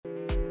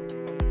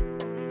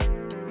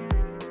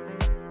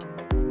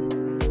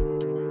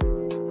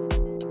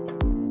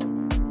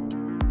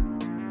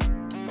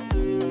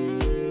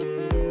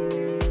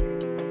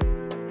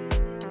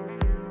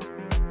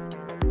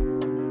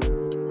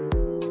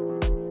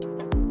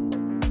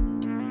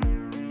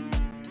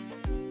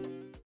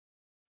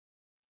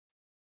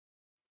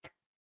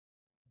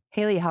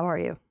Haley, how are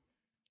you?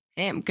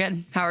 Hey, I'm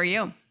good. How are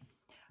you?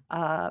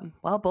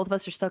 Well, both of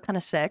us are still kind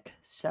of sick,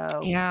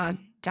 so Yeah,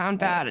 down uh,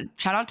 bad.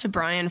 Shout out to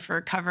Brian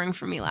for covering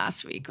for me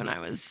last week when I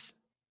was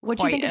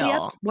what'd you quite think of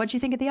ill. what'd you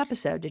think of the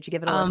episode? Did you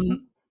give it a listen?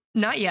 Um,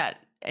 Not yet.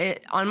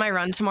 On my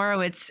run tomorrow,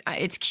 it's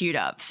queued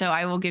up, so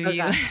I will give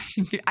you.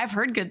 Okay. I've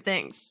heard good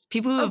things.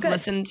 People who Oh, have good.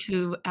 listened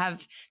who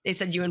have they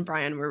said you and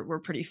Brian were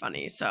pretty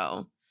funny.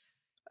 So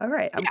All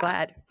right. I'm yeah,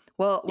 glad.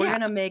 Well, we're yeah,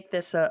 gonna make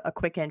this a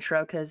quick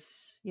intro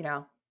because we got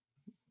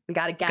a we've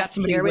got guest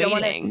somebody here.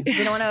 waiting.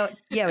 We don't want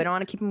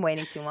to keep him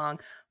waiting too long.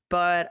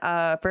 But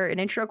for an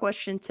intro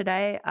question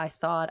today, I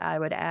thought I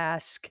would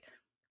ask,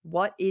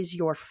 what is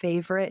your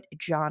favorite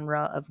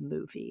genre of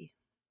movie?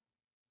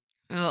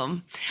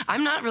 Um,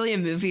 I'm not really a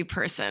movie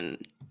person.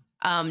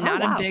 Oh,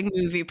 Not a wow. big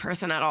movie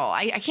person at all.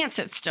 I can't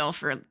sit still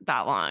for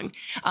that long.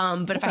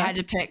 But if I Okay. had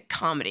to pick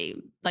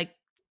comedy, like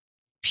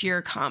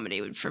pure comedy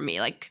would for me,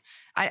 like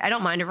I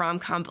don't mind a rom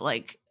com, but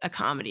like a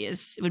comedy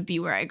would be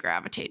where I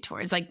gravitate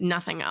towards. Like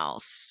nothing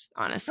else,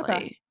 Okay.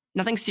 honestly.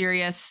 Nothing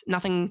serious.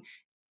 Nothing.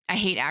 I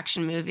hate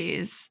action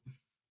movies.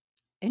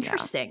 Yeah,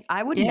 Interesting.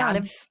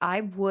 yeah.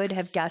 I would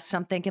have guessed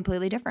something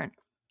completely different.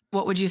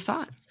 What would you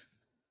thought?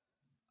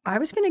 I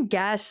was gonna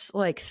guess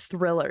like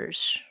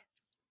thrillers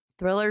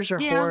or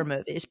Yeah, horror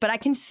movies, but I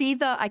can see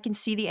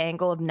the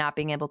angle of not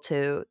being able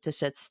to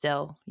sit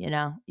still. You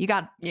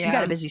got a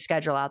yeah, busy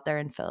schedule out there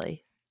in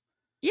Philly.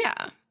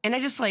 yeah. And I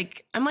just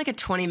I'm like a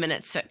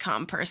 20-minute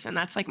sitcom person.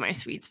 That's like my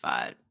sweet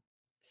spot.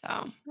 So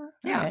All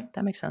yeah. right,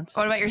 that makes sense.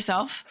 What about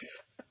yourself?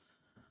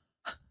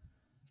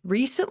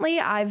 Recently,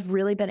 I've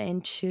really been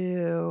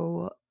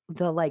into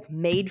the like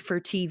made for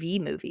TV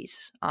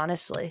movies.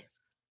 Honestly,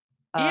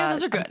 Yeah,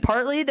 those are good.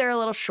 partly they're a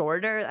little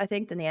shorter, I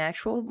think, than the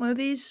actual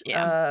movies.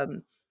 Yeah.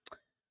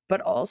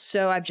 But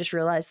also, I've just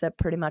realized that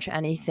pretty much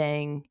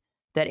anything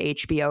that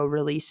HBO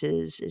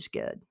releases is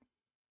good.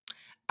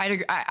 I'd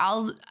agree.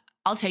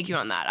 I'll take you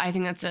on that. I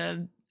think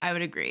I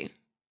would agree.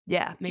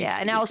 Yeah, Made yeah,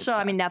 for and TV is good also, I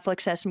stuff. mean,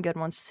 Netflix has some good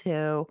ones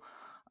too.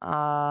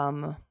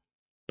 Um,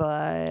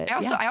 but yeah.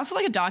 I also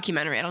like a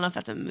documentary. I don't know if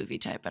that's a movie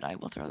type, but I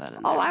will throw that in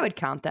Oh, there. I would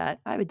count that.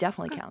 I would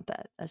definitely Okay. count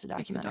that as a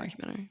Making a documentary.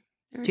 documentary.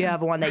 There we Do you go.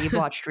 have one that you've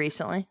watched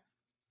recently?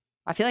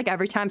 I feel like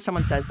every time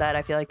someone says that,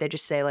 I feel like they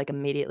just say like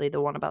immediately the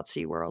one about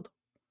SeaWorld.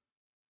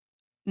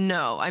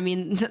 No, I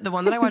mean the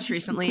one that I watched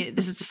recently,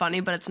 this is funny,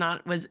 but it's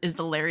not is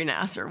the Larry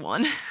Nasser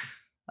one.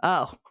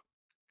 Oh,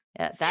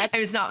 yeah, I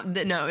mean, it's not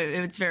no,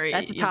 it's very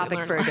that's a you'll topic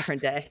learn for a a lot.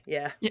 different day.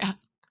 Yeah. Yeah.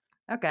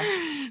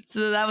 Okay.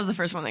 So that was the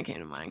first one that came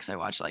to mind because I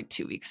watched it like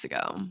 2 weeks ago.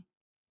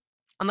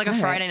 On like a All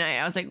right. Friday night,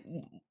 I was like,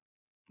 me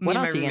What and my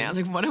else are you roommate, I gonna was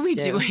like, what are we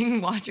do?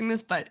 doing watching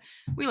this? But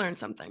we learned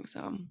something.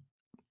 So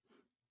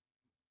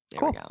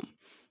there we Cool. go.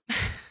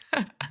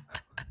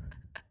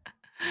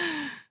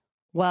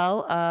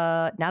 Well,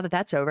 now that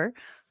that's over,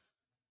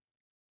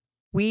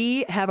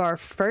 we have our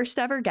first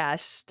ever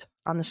guest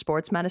on the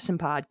Sports Medicine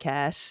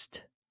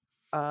Podcast.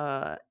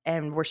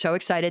 And we're so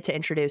excited to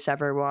introduce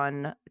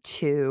everyone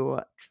to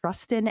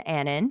Trustin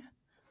Annan.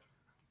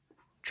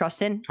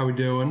 Trustin. How we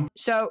doing?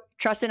 So,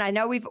 Trustin, I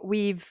know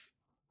we've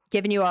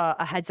given you a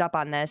heads up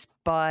on this,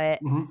 but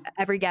hmm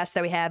every guest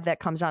that we have that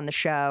comes on the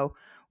show,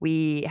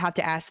 we have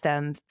to ask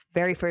them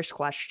very first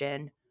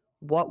question: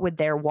 what would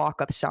their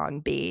walk-up song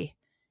be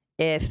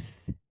if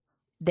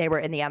they were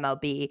in the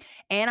MLB?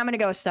 And I'm going to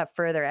go a step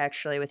further,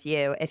 actually, with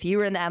you. If you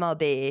were in the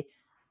MLB,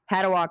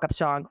 had a walk-up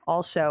song,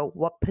 also,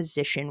 what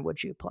position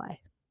would you play?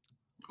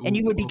 And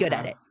you would be Ooh, good okay.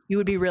 at it. You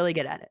would be really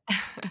good at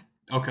it.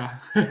 Okay.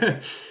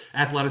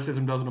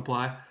 Athleticism doesn't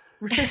apply.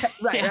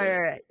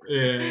 Right. Yeah.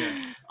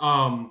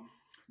 Yeah.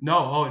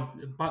 No.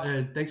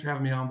 But, thanks for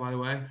having me on. By the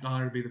way, it's an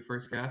honor to be the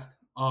first guest.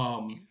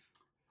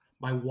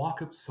 My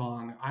walk-up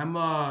song. I'm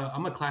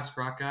a classic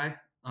rock guy,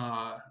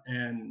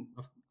 and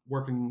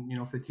working,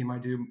 for the team I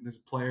do. There's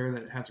a player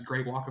that has a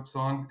great walk-up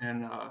song,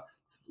 and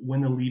it's "When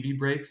the Levee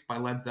Breaks" by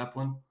Led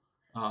Zeppelin.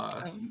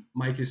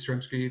 Mike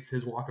Yastrzemski, it's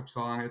his walk-up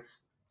song.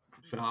 It's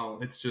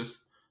phenomenal. It's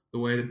just the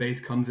way the bass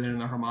comes in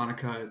and the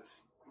harmonica.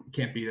 You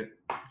can't beat it.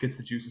 Gets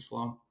the juices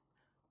flowing.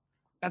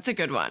 That's a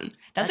good one.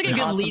 That's That's like a an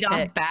good awesome lead off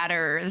pick.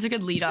 batter. That's a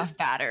good lead off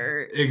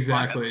batter walk-up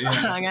Exactly.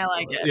 Yeah. song. I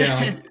like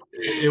Yeah. it.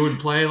 It would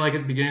play like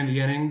at the beginning of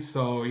the inning.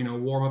 So,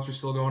 warm-ups are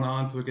still going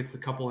on. So it gets a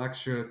couple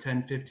extra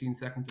 10, 15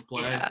 seconds of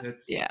play. Yeah.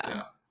 It's,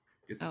 Yeah.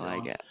 gets I it like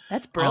going. it.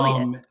 That's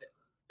brilliant.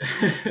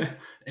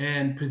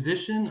 And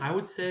position, I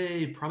would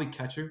say probably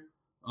catcher.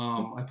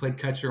 I played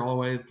catcher all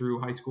the way through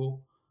high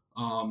school.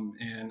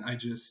 And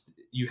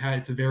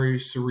it's a very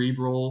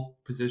cerebral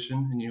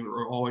position and you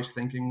are always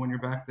thinking when you're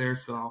back there.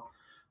 So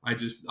I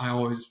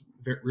always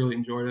really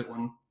enjoyed it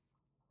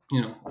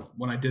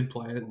when I did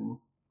play it and,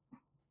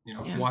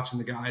 Yeah. watching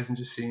the guys and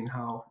just seeing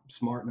how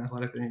smart and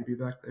athletic they need to be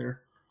back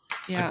there.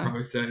 I'd Yeah.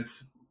 probably say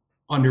it's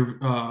under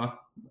not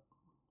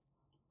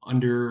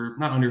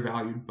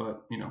undervalued,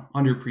 but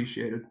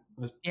underappreciated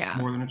Yeah.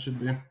 more than it should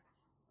be.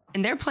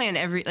 And they're playing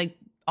every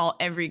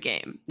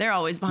game. They're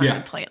always behind Yeah.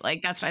 the plate.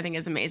 Like that's what I think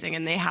is amazing.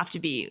 And they have to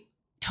be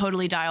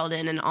totally dialed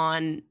in and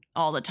on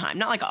all the time.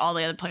 Not like all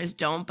the other players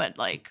don't, but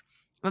like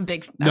I'm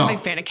No. a big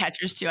fan of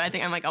catchers too. I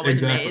think I'm like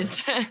always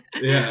amazed.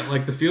 Yeah,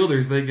 like the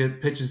fielders, they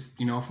get pitches,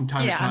 from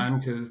time Yeah. to time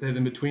because they're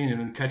in between,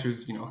 and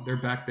catchers,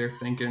 they're back there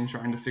thinking,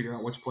 trying to figure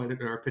out which play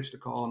or pitch to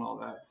call and all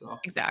that. So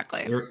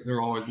Exactly.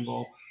 they're always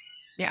involved.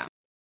 Yeah.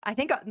 I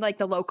think like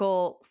the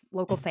local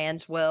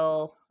fans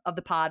of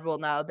the pod will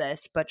know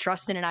this, but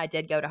Trustin and I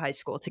did go to high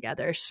school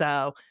together,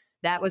 so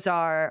that was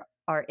our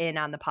in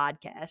on the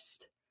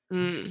podcast.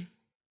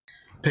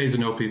 Pays to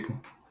know people.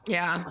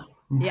 Yeah.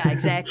 Yeah,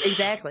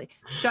 exactly.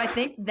 So I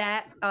think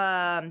that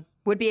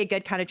would be a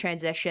good kind of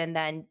transition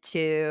then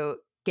to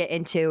get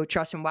into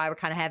Trustin, why we're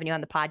kind of having you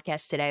on the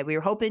podcast today. We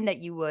were hoping that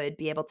you would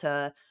be able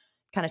to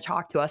kind of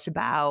talk to us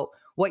about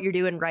what you're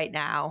doing right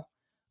now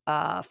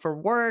for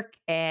work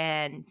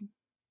and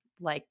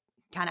like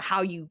kind of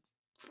how you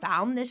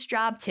found this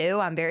job too.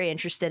 I'm very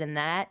interested in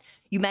that.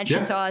 You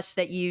mentioned to us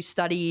that you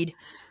studied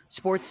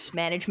sports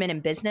management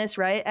and business,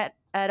 right?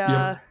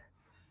 At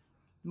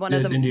one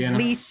of the Indiana.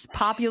 least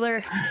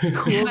popular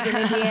schools in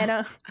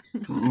Indiana.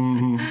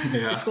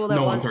 Yeah, The school that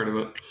no one's heard of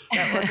it.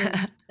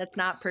 That's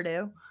not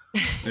Purdue.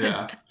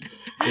 Yeah.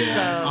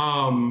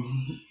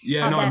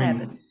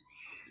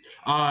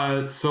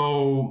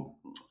 So,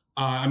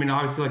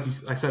 Obviously, like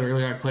I said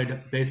earlier, I played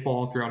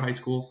baseball throughout high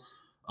school.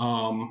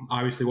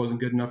 Obviously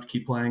wasn't good enough to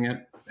keep playing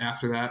it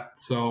after that.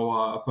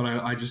 So, but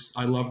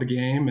I love the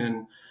game,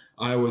 and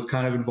I was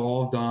kind of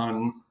involved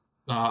on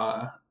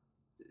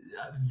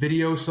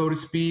video, so to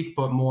speak,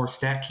 but more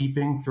stat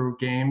keeping through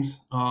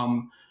games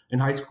in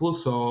high school.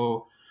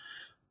 So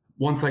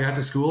once I got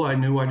to school, I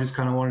knew I just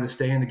kind of wanted to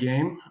stay in the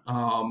game.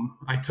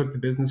 I took the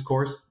business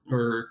course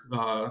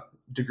or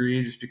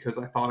degree just because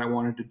I thought I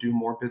wanted to do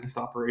more business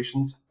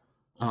operations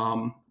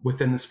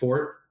within the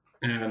sport.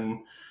 And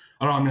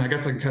I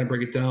guess I can kind of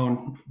break it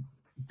down.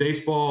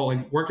 Baseball,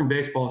 like working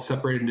baseball, is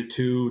separated into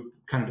two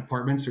kind of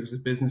departments. There's the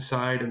business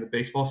side and the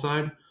baseball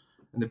side.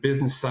 And the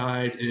business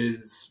side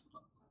is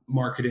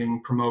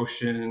marketing,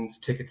 promotions,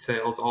 ticket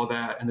sales, all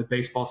that. And the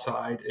baseball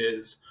side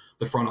is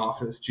the front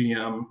office,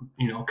 GM,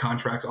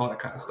 contracts, all that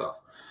kind of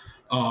stuff.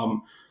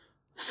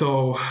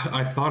 So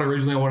I thought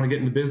originally I wanted to get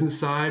in the business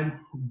side.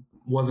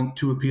 Wasn't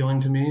too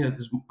appealing to me.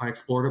 I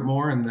explored it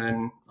more, and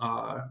then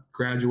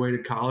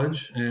graduated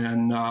college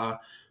and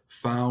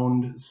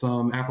found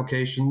some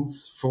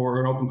applications for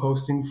an open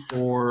posting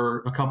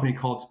for a company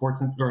called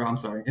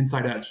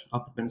Inside Edge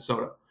up in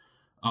Minnesota.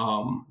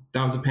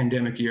 That was a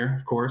pandemic year,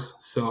 of course,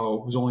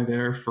 so I was only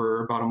there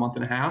for about a month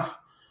and a half.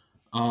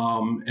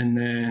 And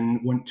then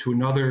went to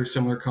another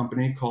similar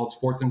company called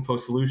Sports Info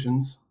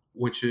Solutions,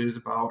 which is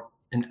about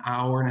an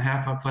hour and a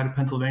half outside of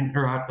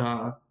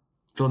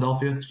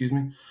Philadelphia, excuse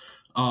me.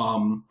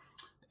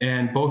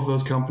 And both of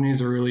those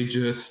companies are really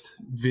just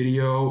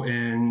video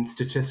and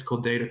statistical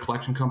data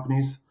collection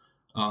companies.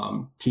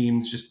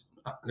 Teams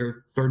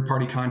they're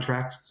third-party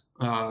contracts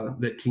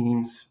that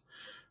teams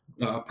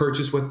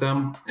purchase with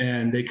them,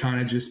 and they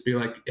kind of just be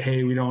like,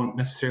 hey, we don't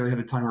necessarily have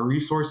the time or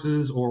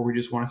resources, or we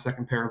just want a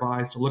second pair of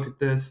eyes to look at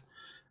this.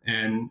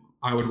 And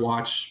I would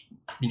watch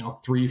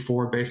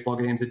 3-4 baseball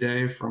games a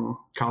day from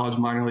college,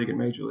 minor league, and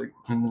major league,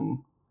 and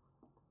then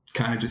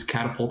kind of just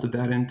catapulted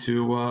that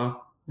into a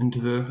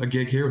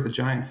gig here with the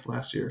Giants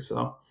last year.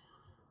 So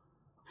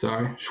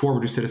sorry,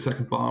 Schwarber just hit a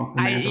second bomb.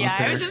 I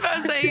was just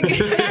about to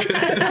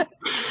say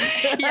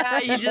yeah,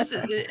 you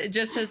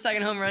just his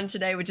second home run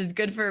today, which is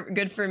good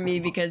for me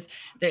because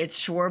it's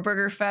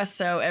Schwarberger Fest.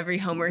 So every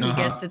homer he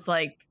gets, it's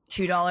like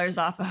 $2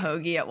 off a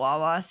hoagie at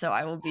Wawa. So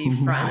I will be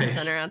front and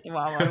center at the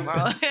Wawa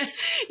tomorrow.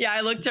 Yeah,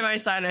 I looked to my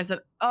side and I said,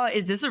 "Oh,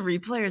 is this a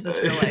replay or is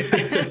this real life?"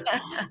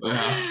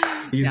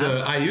 Yeah. He's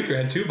a IU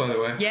grad too, by the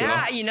way.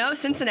 Yeah, so.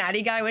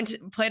 Cincinnati guy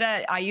played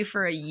at IU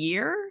for a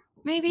year,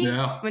 maybe.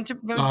 Yeah. Went to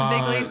the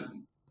big leagues.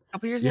 A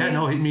couple years. Yeah, maybe?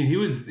 No, he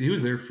was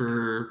there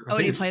for I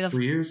think he played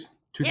 3 years.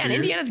 2 yeah, and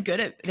years. Indiana's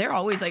good they're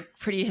always like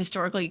pretty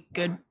historically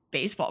good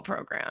baseball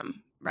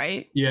program,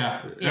 right?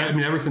 Yeah.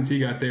 Ever since he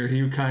got there, he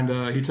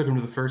took him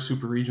to the first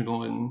super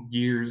regional in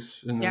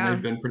years, and then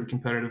they've been pretty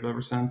competitive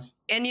ever since.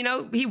 And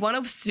he won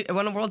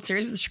a World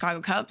Series with the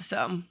Chicago Cubs,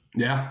 so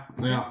yeah.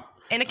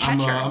 And a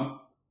catcher.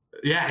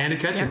 And a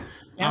catcher.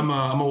 Yeah. I'm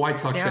a White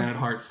Sox fan at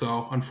heart,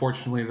 so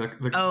unfortunately the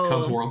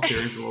Cubs World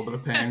Series is a little bit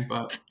of pain,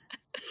 but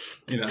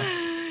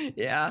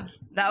Yeah,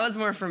 that was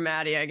more for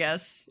Maddie, I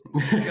guess.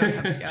 Go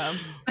Cubs go.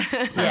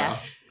 Yeah,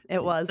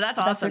 it was. But that's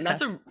awesome.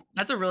 Okay.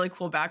 That's a really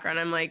cool background.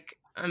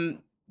 I'm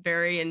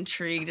very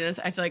intrigued, and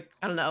I feel like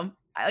I don't know.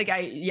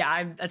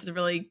 That's a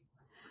really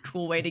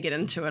cool way to get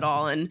into it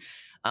all, and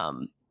I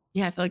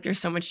feel like there's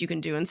so much you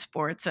can do in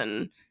sports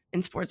and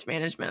in sports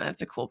management.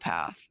 That's a cool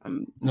path.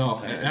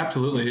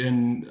 Absolutely.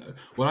 And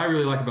what I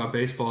really like about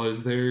baseball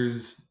is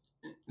there's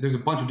a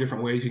bunch of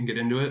different ways you can get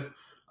into it.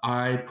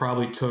 I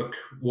probably took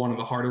one of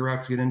the harder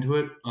routes to get into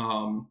it,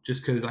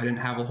 just because I didn't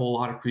have a whole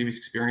lot of previous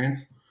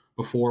experience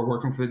before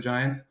working for the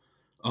Giants.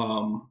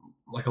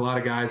 Like a lot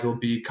of guys will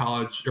be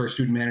college or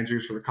student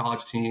managers for the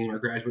college team or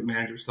graduate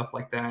managers, stuff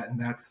like that. And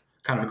that's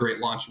kind of a great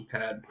launching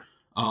pad.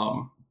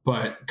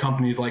 But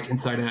companies like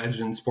Inside Edge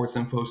and Sports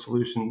Info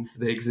Solutions,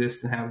 they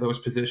exist and have those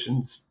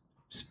positions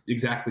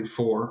exactly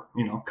for,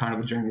 kind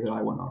of the journey that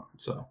I went on.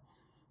 So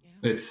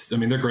Yeah.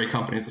 they're great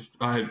companies.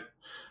 I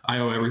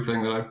owe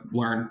everything that I've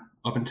learned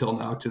up until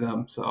now to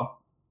them. So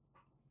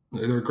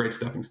they're great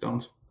stepping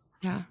stones.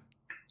 Yeah.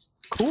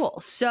 Cool.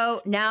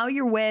 So now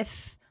you're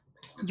with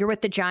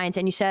the Giants,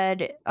 and you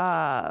said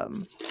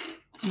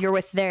you're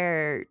with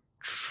their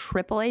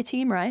AAA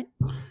team, right?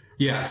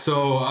 Yeah,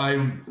 so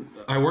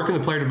I work in the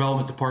player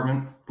development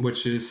department,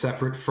 which is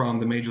separate from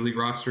the major league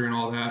roster and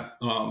all that,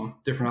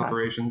 different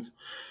operations.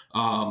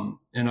 And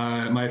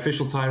my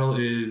official title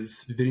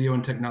is Video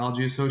and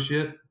Technology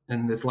Associate.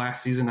 And this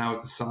last season, I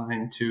was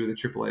assigned to the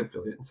AAA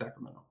affiliate in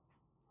Sacramento.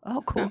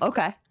 Oh, cool.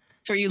 Okay.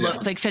 So are you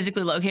like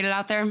physically located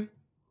out there?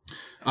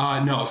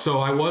 No, so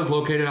I was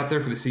located out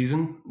there for the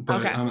season,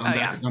 but Okay.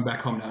 I'm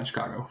back home now in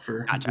Chicago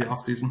for the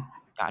off season.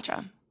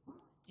 Gotcha.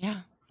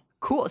 Yeah.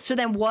 Cool. So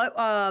then what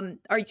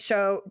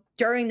so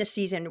during the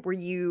season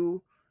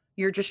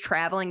you're just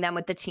traveling then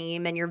with the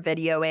team and you're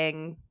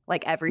videoing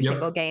like every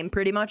single game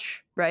pretty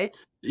much, right?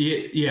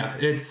 Yeah.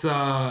 It's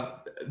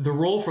the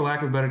role, for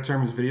lack of a better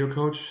term, is video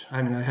coach.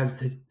 I mean, I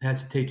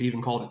hesitate to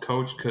even call it a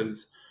coach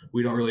because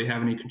we don't really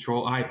have any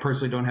control. I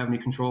personally don't have any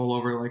control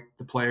over like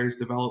the players'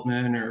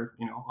 development or,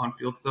 on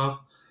field stuff.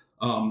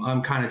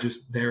 I'm kind of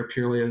just there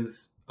purely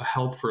as a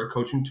help for a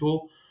coaching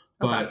tool.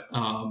 But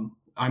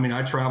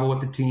I travel with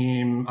the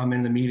team. I'm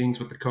in the meetings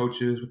with the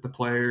coaches, with the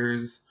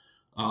players.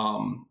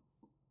 I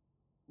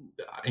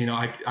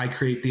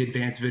create the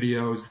advanced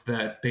videos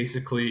that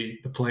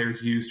basically the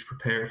players use to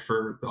prepare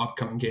for the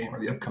upcoming game or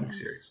the upcoming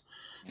series.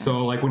 Yeah.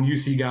 So like when you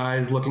see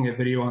guys looking at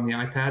video on the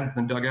iPads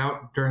in the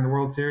dugout during the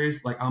World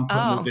Series, like I'm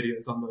putting the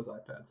videos on those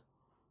iPads.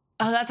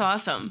 Oh, that's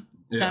awesome.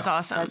 Yeah. That's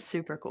awesome. That's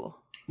super cool.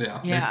 Yeah.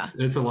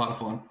 It's a lot of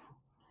fun.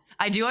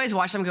 I do always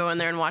watch them go in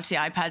there and watch the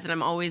iPads, and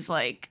I'm always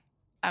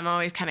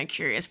kind of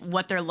curious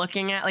what they're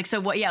looking at. Like, so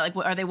what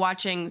are they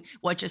watching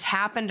what just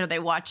happened? Are they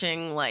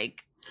watching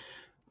like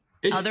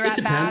other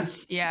at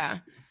bats? Yeah.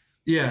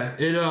 Yeah.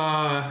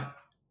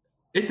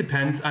 It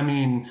depends. I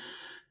mean,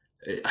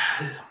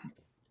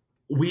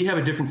 we have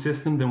a different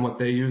system than what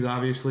they use,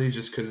 obviously,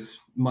 just because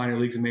minor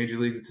leagues and major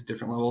leagues, it's a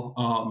different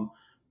level.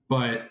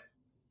 But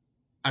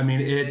I mean,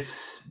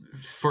 it's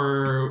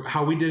for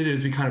how we did it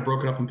is we kind of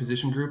broke it up in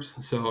position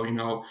groups. So,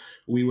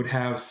 we would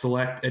have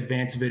select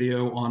advanced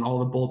video on all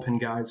the bullpen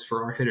guys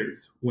for our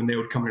hitters when they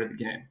would come into the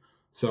game.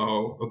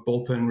 So a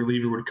bullpen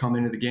reliever would come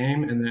into the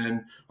game, and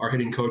then our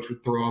hitting coach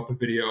would throw up a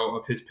video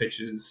of his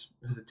pitches,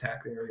 his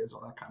attack areas, all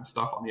that kind of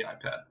stuff on the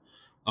iPad.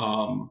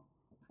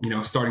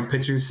 Starting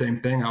pitchers, same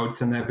thing. I would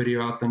send that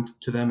video out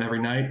to them every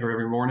night or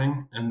every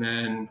morning. And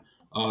then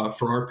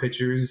for our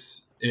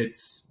pitchers,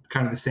 it's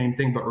kind of the same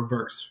thing, but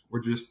reverse.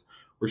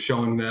 We're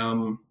showing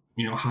them,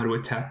 how to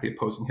attack the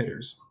opposing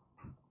hitters.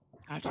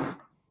 Gotcha.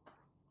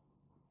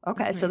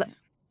 Okay, so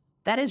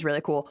that is really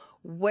cool.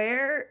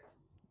 Where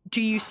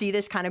do you see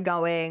this kind of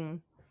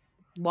going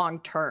long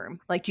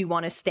term? Like, do you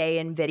want to stay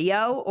in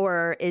video,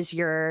 or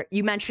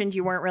you mentioned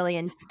you weren't really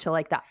into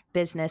like that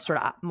business sort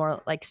of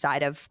more like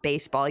side of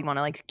baseball. You want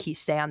to like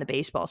stay on the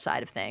baseball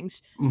side of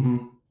things.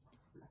 Mm-hmm.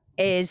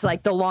 Is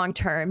like the long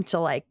term to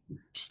like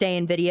stay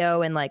in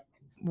video and like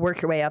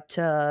work your way up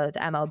to the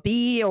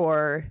MLB,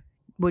 or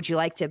would you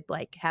like to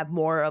like have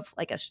more of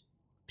like a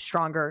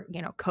stronger,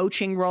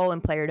 coaching role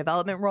and player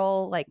development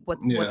role? Like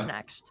what's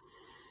next?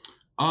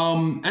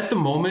 At the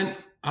moment,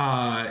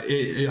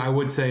 I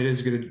would say it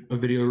is a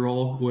video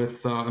role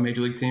with a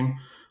major league team.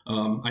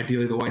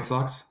 Ideally the White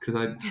Sox, because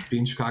I'd be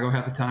in Chicago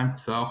half the time.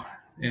 So,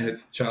 and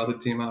it's the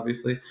childhood team,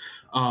 obviously.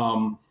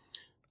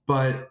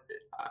 But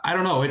I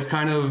don't know. That's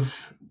kind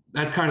of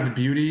the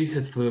beauty.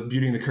 It's the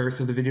beauty and the curse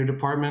of the video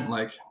department.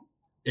 Like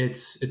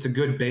it's a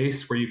good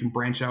base where you can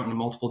branch out into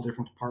multiple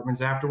different departments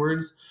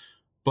afterwards,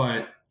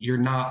 but you're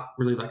not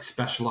really like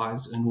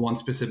specialized in one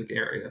specific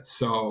area.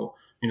 So,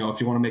 if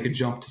you want to make a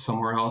jump to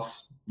somewhere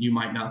else, you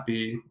might not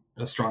be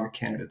as strong a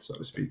candidate, so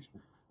to speak.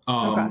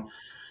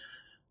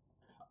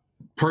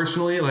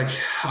 Personally, like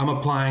I'm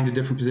applying to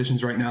different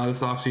positions right now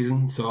this off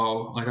season.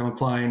 So like I'm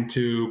applying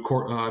to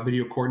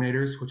video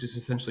coordinators, which is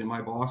essentially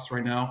my boss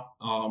right now,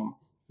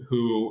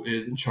 who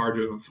is in charge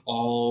of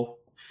all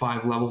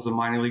 5 levels of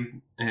minor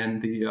league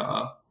and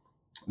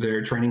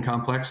their training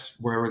complex,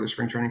 wherever their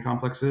spring training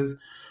complex is,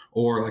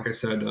 or like I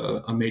said,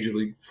 a major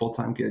league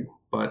full-time gig.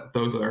 But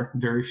those are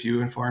very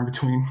few and far in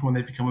between when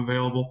they become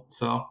available.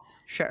 So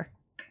sure.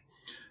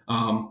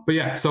 But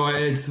yeah, so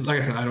it's like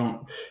I said,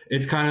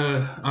 it's kind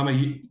of, I'm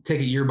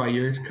take it year by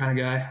year kind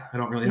of guy. I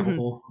don't really have a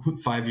whole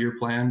 5-year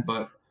plan,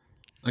 but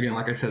again,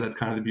 like I said, that's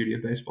kind of the beauty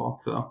of baseball.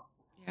 So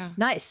yeah.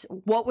 Nice.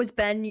 What's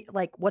been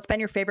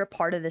your favorite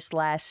part of this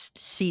last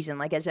season?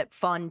 Like, is it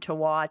fun to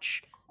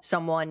watch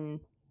someone,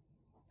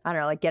 I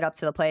don't know, like get up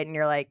to the plate and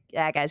you're like,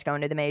 that guy's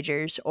going to the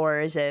majors? Or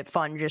is it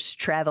fun just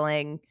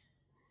traveling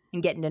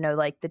and getting to know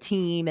like the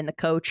team and the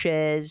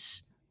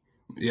coaches?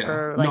 Yeah.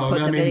 Or like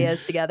putting the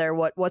videos together?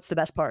 What's the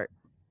best part?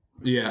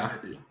 Yeah.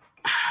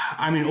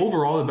 I mean,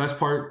 overall, the best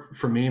part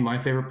for me, my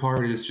favorite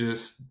part is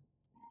just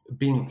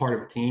being a part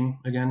of a team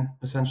again,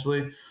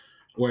 essentially,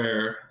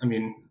 where, I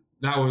mean,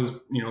 that was,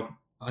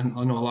 I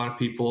know a lot of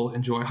people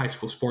enjoy high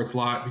school sports a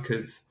lot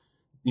because,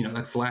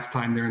 that's the last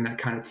time they're in that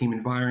kind of team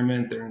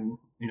environment. They're in,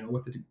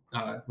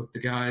 with the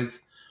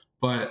guys.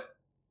 But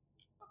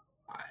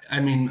I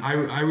mean,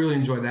 I really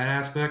enjoy that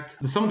aspect.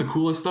 Some of the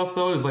coolest stuff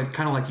though is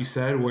kind of like you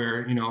said,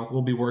 where,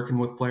 we'll be working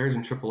with players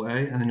in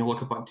AAA and then you'll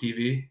look up on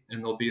TV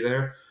and they'll be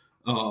there.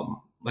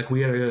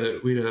 We had a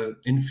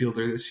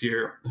infielder this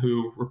year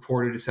who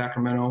reported to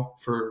Sacramento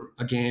for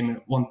a game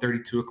at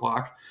 1:30, 2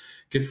 o'clock,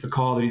 gets the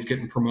call that he's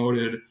getting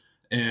promoted.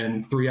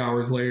 And 3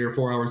 hours later,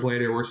 4 hours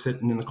later, we're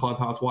sitting in the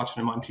clubhouse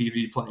watching him on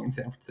TV playing in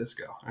San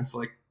Francisco. And it's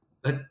like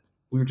that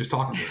we were just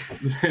talking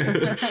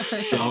to.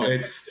 So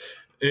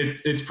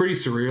it's pretty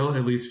surreal,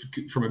 at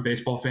least from a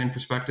baseball fan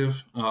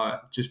perspective,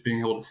 just being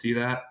able to see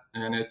that.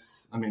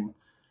 And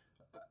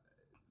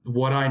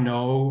what I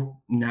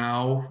know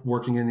now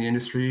working in the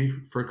industry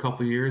for a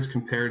couple of years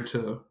compared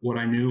to what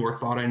I knew or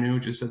thought I knew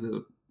just as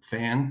a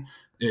fan,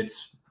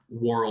 it's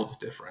worlds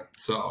different.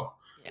 So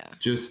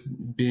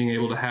just being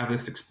able to have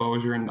this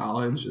exposure and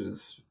knowledge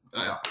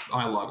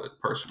I love it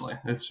personally.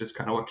 It's just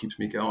kind of what keeps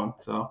me going.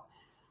 So.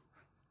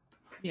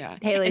 Yeah.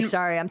 Haley,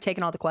 sorry, I'm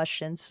taking all the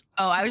questions.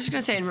 Oh, I was just going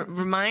to say, and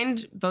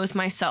remind both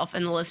myself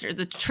and the listeners,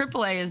 the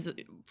AAA is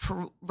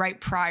right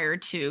prior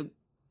to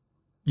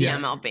the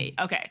MLB.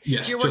 Okay.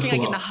 Yes, so you're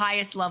working in the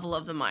highest level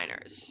of the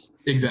minors.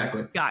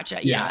 Exactly. Gotcha.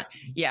 Yeah.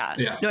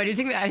 No, I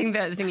think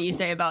that the thing that you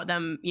say about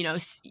them,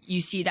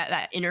 you see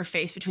that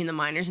interface between the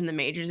minors and the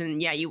majors,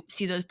 and you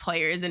see those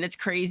players and it's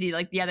crazy.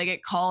 They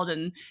get called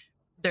and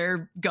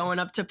they're going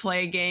up to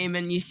play a game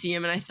and you see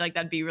them, and I feel like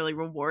that'd be really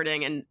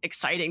rewarding and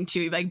exciting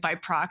too. By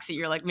proxy,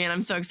 you're like, man,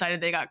 I'm so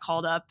excited they got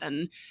called up,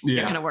 and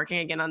you're kind of working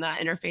again on that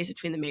interface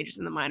between the majors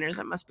and the minors.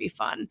 That must be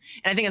fun.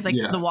 And I think it's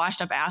the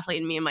washed up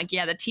athlete in me. I'm like,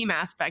 the team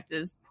aspect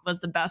was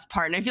the best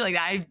part. And I feel like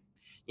I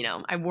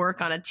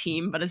work on a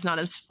team, but it's not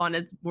as fun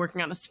as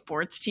working on a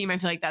sports team. I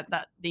feel like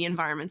that the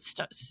environment's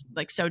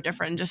so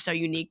different and just so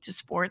unique to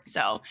sports.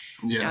 So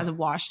as a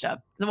washed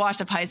up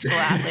high school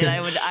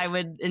athlete, I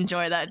would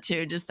enjoy that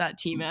too. Just that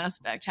team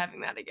aspect,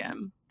 having that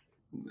again.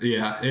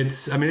 Yeah. It's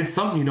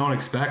something you don't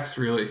expect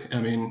really.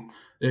 Even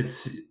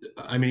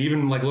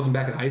looking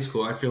back at high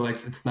school, I feel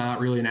like it's not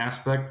really an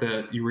aspect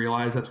that you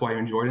realize that's why you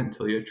enjoyed it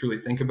until you truly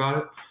think about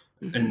it.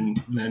 Mm-hmm.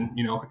 And then,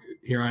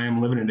 here I am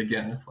living it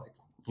again. It's like,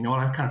 you know what?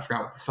 I kind of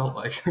forgot what this felt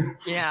like.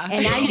 Yeah.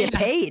 And now you get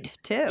paid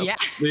too. Yeah.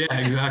 Yeah,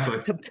 exactly.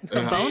 It's a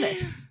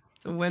bonus.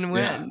 It's a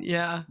win-win.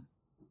 Yeah,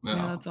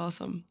 that's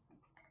awesome.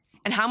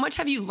 And how much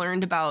have you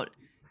learned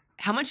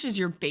how much is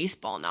your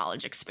baseball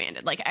knowledge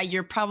expanded?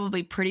 You're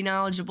probably pretty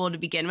knowledgeable to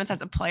begin with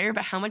as a player,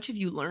 but how much have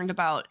you learned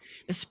about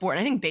the sport?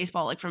 And I think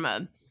baseball,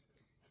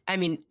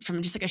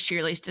 from just a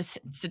sheerly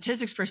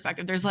statistics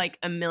perspective, there's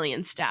a million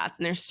stats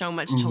and there's so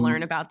much to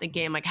learn about the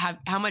game.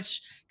 How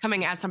much,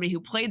 coming as somebody who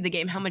played the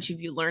game, how much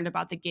have you learned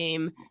about the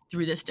game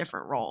through this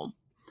different role?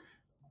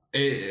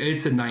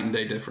 It's a night and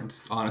day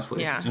difference,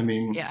 honestly. Yeah.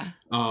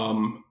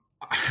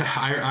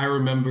 I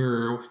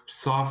remember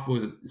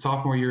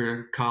sophomore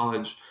year of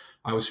college,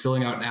 I was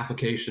filling out an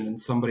application and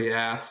somebody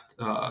asked,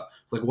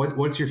 it's like,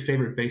 what's your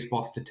favorite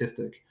baseball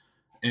statistic?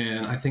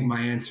 And I think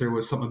my answer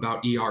was something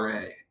about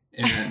ERA.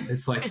 And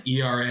it's like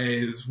ERA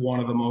is one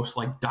of the most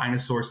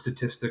dinosaur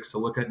statistics to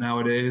look at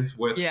nowadays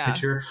with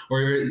pitcher,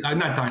 or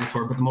not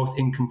dinosaur, but the most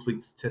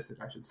incomplete statistic,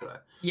 I should say.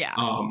 Yeah.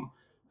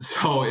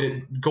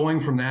 So going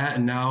from that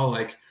and now,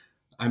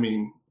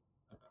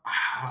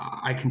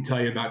 I can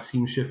tell you about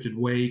seam shifted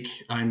wake.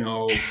 I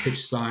know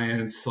pitch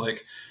science.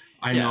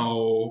 I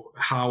know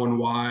how and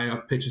why a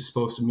pitch is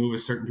supposed to move a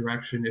certain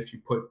direction if you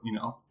put,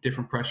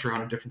 different pressure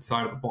on a different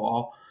side of the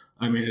ball.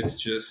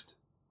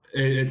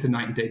 It's a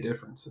night and day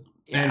difference.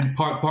 Yeah. And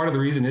part of the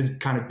reason is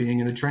kind of being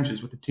in the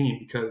trenches with the team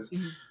because,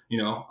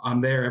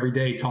 I'm there every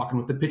day talking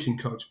with the pitching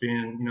coach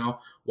being,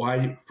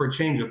 why for a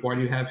changeup, why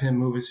do you have him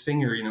move his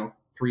finger,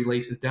 3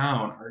 laces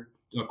down or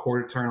a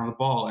quarter turn on the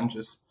ball, and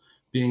just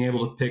being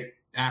able to pick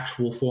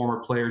actual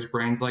former players'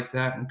 brains like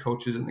that and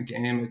coaches in the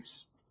game.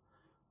 It's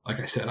like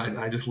I said,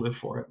 I just live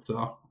for it.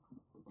 So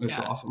it's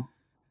awesome.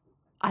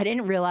 I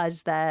didn't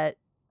realize that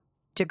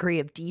degree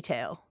of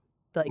detail.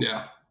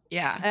 Yeah.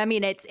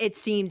 It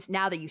seems,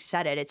 now that you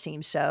said it, it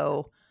seems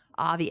so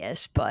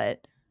obvious,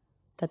 but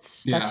that's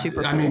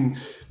super cool.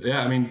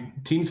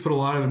 Teams put a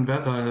lot of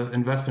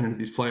investment into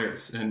these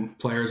players, and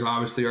players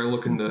obviously are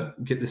looking to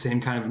get the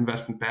same kind of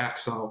investment back.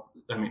 So,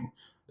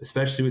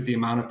 especially with the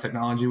amount of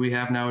technology we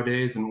have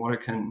nowadays and what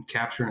it can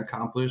capture and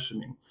accomplish,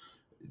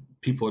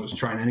 people are just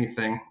trying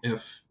anything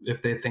if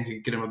they think it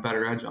could get them a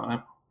better edge on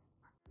it.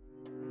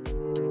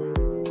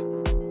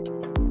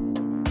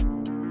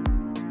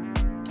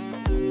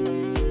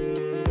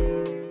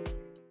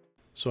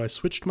 So I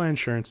switched my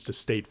insurance to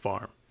State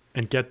Farm.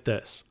 And get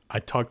this, I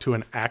talked to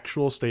an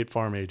actual State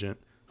Farm agent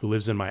who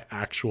lives in my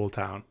actual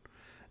town.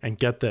 And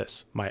get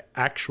this, my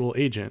actual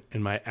agent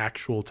in my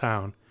actual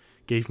town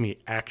gave me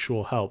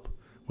actual help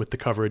with the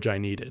coverage I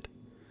needed.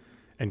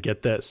 And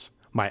get this,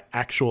 my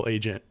actual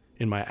agent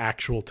in my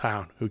actual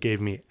town who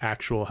gave me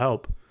actual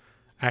help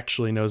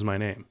actually knows my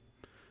name.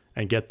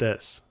 And get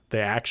this,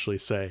 they actually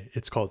say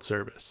it's called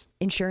service.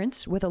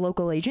 Insurance with a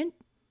local agent?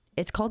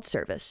 It's called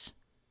service.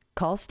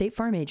 Call State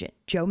Farm agent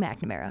Joe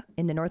McNamara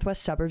in the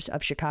northwest suburbs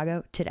of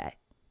Chicago today.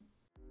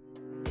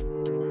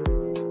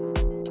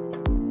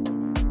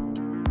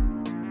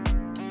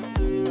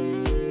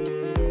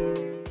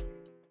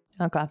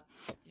 Okay.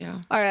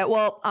 Yeah. All right.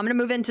 Well, I'm going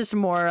to move into some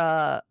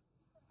more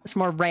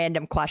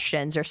random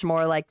questions, or some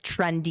more like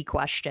trendy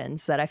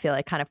questions that I feel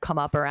like kind of come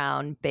up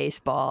around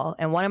baseball.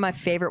 And one of my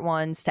favorite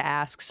ones to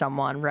ask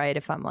someone, right,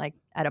 if I'm like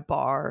at a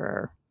bar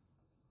or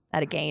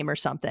at a game or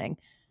something,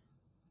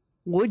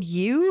 would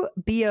you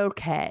be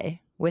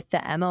okay with the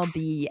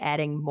MLB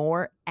adding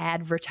more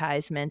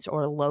advertisements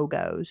or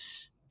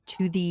logos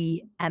to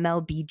the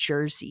MLB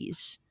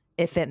jerseys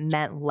if it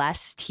meant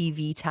less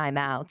TV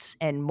timeouts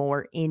and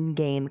more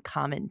in-game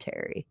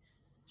commentary?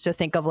 So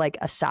think of like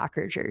a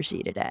soccer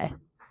jersey today.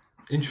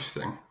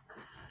 Interesting.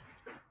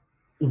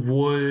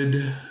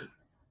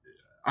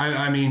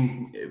 I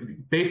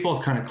mean, baseball is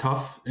kind of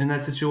tough in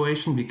that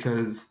situation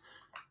because,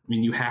 I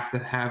mean, you have to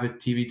have a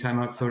TV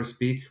timeout, so to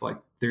speak. Like,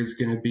 there's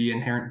going to be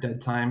inherent dead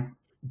time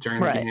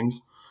during the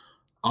games.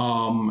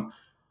 I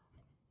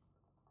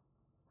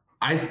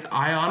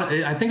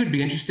think it'd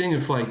be interesting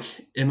if like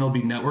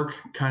MLB Network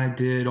kind of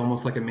did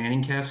almost like a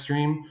Manning Cast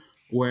stream,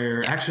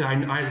 where actually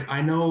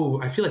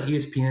I feel like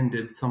ESPN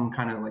did some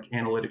kind of like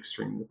analytics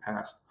stream in the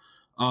past,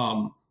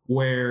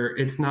 where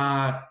it's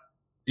not,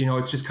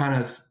 it's just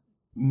kind of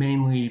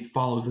mainly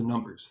follows the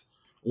numbers.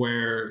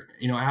 Where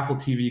Apple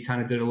TV kind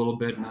of did a little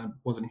bit, and I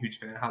wasn't a huge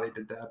fan of how they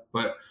did that,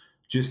 but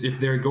just if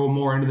they go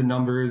more into the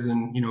numbers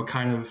and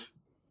kind of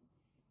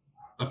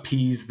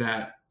appease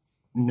that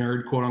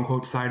nerd quote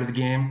unquote side of the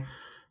game,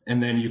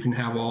 and then you can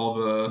have all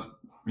the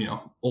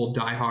old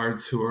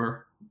diehards who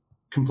are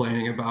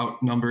complaining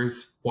about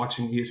numbers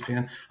watching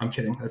ESPN. I'm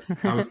kidding.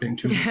 I was being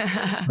too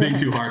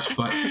harsh,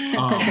 but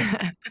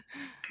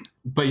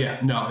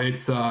yeah, no,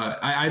 it's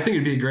I think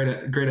it'd be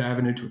a great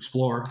avenue to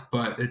explore,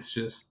 but it's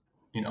just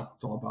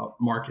it's all about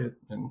market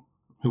and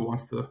who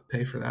wants to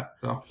pay for that.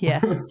 So yeah.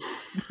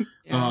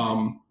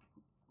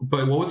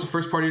 But what was the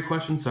first part of your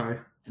question? Sorry.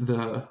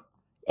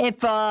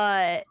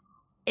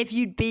 If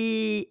you'd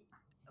be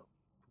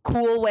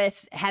cool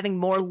with having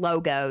more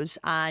logos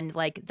on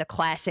like the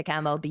classic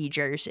MLB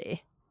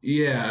jersey.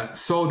 Yeah.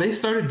 So they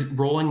started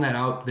rolling that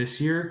out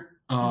this year.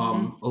 A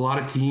lot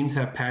of teams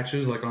have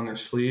patches like on their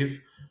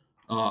sleeve.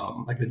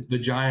 Like the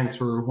Giants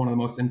were one of the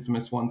most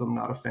infamous ones. I'm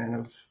not a fan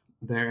of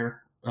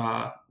their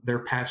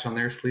patch on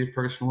their sleeve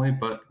personally,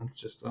 but it's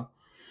just a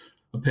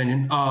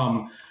opinion.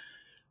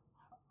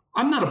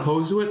 I'm not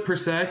opposed to it per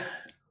se.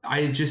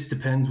 It just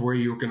depends where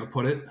you're going to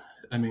put it.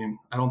 I mean,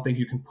 I don't think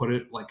you can put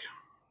it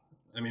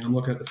I'm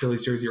looking at the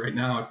Phillies jersey right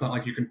now. It's not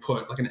like you can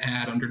put like an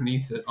ad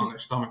underneath it on their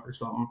stomach or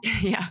something.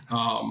 Yeah.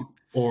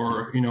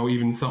 Or,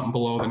 even something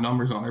below the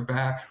numbers on their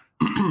back.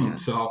 Yeah.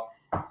 So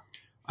I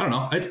don't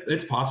know.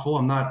 It's possible.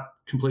 I'm not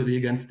completely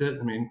against it.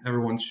 I mean,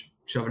 everyone's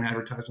shoving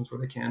advertisements where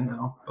they can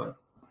now, but.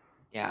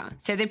 Yeah.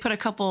 Say they get a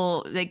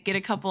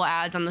couple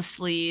ads on the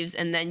sleeves,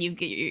 and then you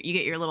get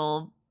your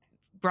little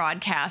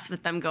broadcast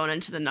with them going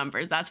into the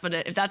numbers.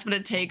 If that's what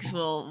it takes,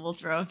 we'll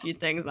throw a few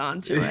things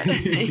onto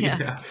it.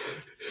 Yeah.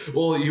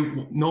 Well,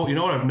 you know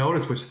what I've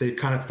noticed, which they've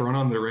kind of thrown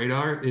on the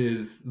radar,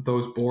 is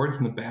those boards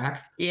in the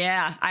back.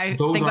 Yeah,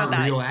 those aren't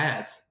real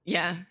ads.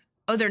 Yeah.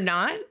 Oh, they're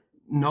not?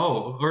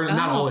 No, or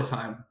not all the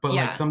time, but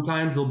like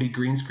sometimes they'll be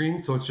green screen,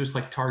 so it's just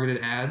like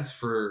targeted ads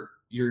for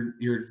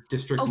your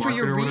district. For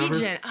your region.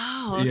 Whatever.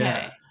 Oh, okay.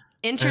 Yeah.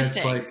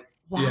 Interesting. And it's like,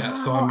 wow, yeah,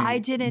 so I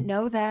didn't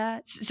know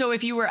that. So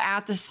if you were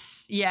at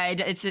this,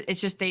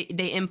 it's just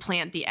they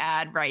implant the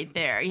ad right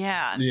there.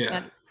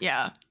 Yeah.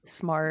 Yeah.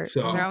 Smart.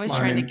 So they're always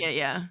trying to get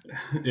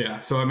Yeah.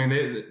 So I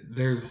mean,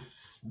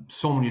 there's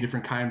so many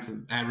different kinds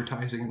of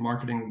advertising and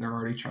marketing they're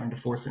already trying to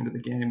force into the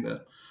game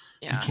that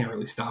you can't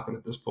really stop it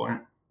at this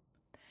point.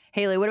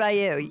 Haley, what about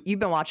you? You've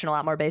been watching a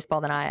lot more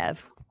baseball than I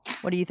have.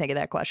 What do you think of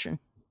that question?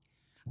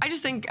 I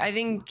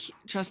think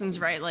Tristan's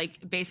right.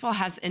 Like, baseball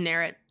has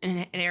inerrant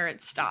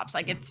stops.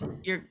 Like, it's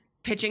your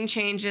pitching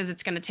changes.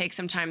 It's going to take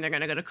some time. They're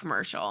going to go to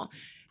commercial.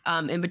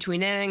 In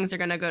between innings, they're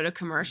going to go to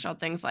commercial,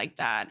 things like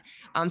that.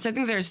 So I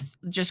think there's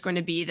just going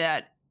to be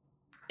that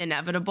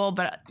inevitable.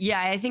 But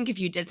yeah, I think if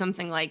you did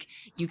something like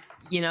you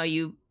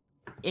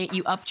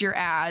upped your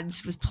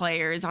ads with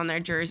players on their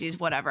jerseys,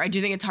 whatever. I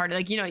do think it's hard.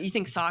 Like, you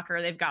think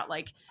soccer, they've got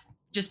like,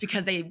 just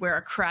because they wear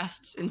a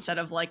crest instead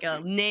of like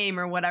a name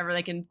or whatever,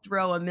 they can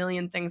throw a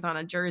million things on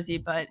a jersey.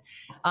 But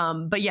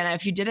yeah,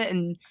 if you did it,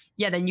 and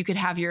then you could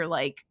have your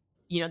like,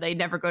 they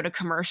never go to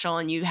commercial,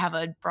 and you have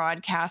a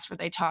broadcast where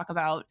they talk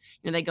about,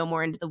 they go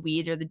more into the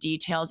weeds or the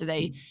details, or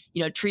they,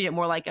 treat it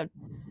more like a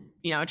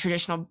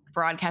traditional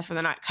broadcast where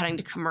they're not cutting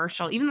to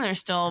commercial, even though they're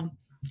still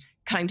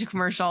cutting to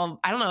commercial.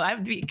 I don't know. I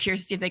would be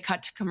curious to see if they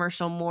cut to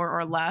commercial more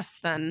or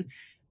less than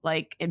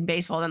like in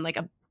baseball than like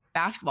a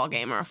basketball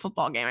game or a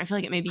football game. I feel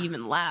like it may be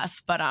even less,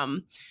 but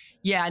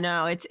yeah,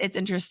 no, it's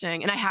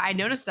interesting. And I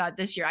noticed that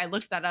this year. I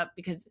looked that up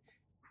because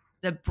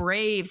the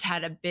Braves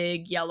had a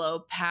big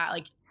yellow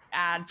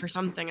ad for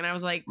something. And I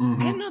was like,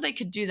 Mhm. I didn't know they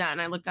could do that.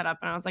 And I looked that up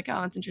and I was like,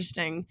 oh, that's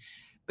interesting.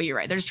 But you're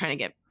right. They're just trying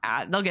to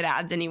they'll get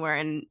ads anywhere.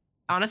 And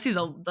honestly,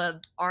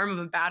 the arm of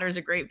a batter is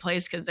a great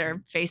place because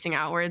they're facing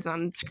outwards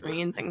on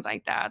screen, things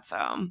like that. So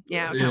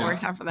yeah, it kind of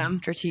works out for them.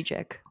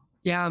 Strategic.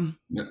 Yeah.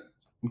 Yeah,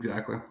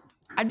 exactly.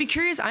 I'm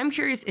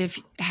curious if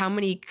how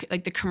many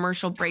like the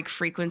commercial break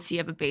frequency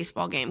of a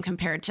baseball game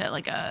compared to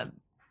like a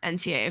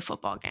NCAA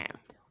football game.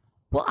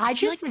 Well, I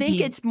feel just like think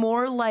it's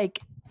more like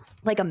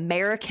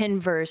American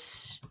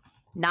versus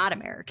not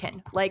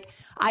American. Like,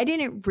 I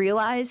didn't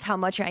realize how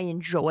much I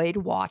enjoyed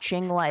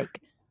watching like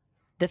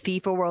the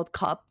FIFA World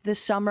Cup this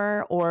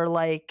summer, or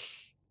like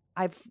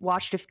I've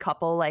watched a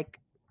couple like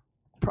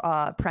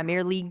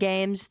Premier League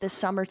games this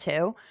summer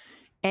too.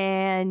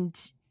 And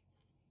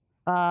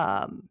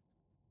I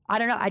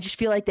don't know. I just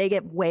feel like they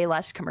get way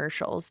less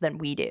commercials than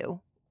we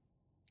do.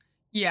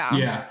 Yeah.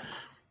 Yeah.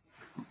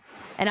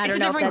 And I It's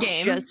don't a know different if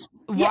that's game. just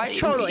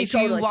Totally. If you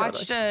totally.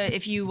 watched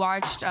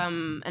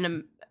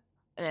an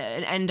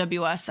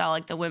NWSL,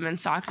 like the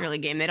women's soccer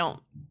league game, they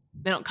don't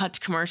cut to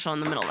commercial in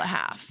the middle of the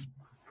half.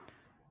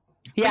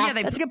 Yeah,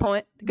 that's a good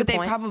point. But they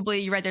probably,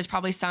 you're right, there's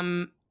probably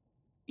some,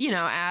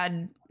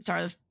 sorry,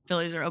 the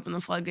Phillies are open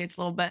the floodgates a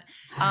little bit.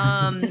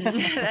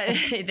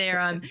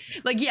 They're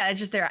like, yeah, it's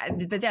just there.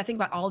 But yeah, think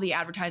about all the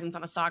advertisements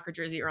on a soccer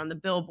jersey or on the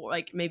billboard.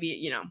 Like maybe,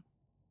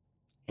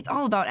 it's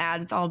all about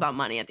ads. It's all about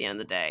money at the end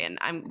of the day.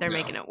 And they're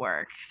making it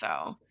work.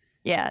 So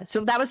yeah.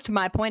 So that was to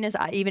my point is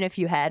even if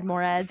you had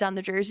more ads on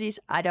the jerseys,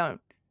 I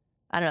don't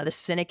know. The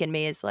cynic in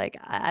me is like,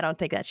 I don't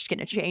think that's going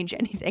to change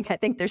anything. I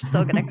think they're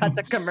still going to cut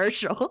the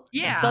commercial.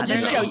 Yeah. They'll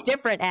just show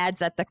different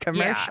ads at the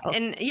commercial. Yeah.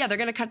 And yeah, they're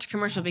going to cut to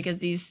commercial because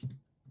these,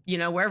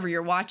 wherever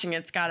you're watching,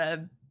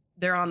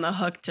 they're on the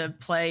hook to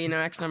play,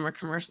 X number of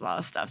commercials, all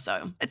this stuff.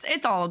 So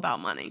it's all about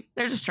money.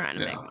 They're just trying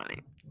to make money.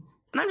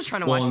 And I'm just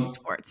trying to watch some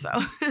sports. So,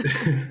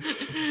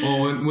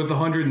 well, with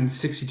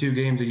 162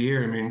 games a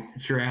year, I mean,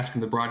 if you're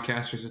asking the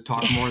broadcasters to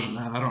talk more than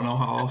that, I don't know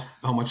how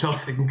much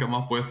else they can come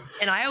up with.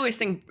 And I always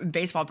think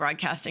baseball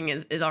broadcasting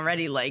is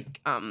already like,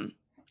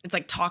 it's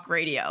like talk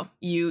radio.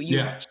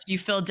 You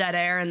fill dead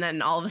air, and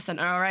then all of a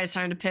sudden, all right, it's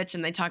time to pitch,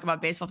 and they talk about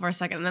baseball for a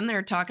second, and then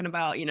they're talking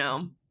about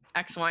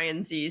X, Y,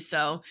 and Z.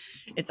 So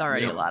it's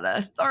already you're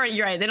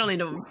right. They don't need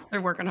to.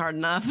 They're working hard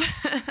enough.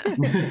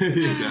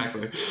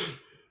 Exactly.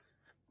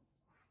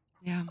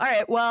 Yeah. All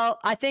right. Well,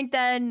 I think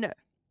then,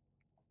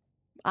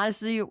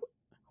 honestly,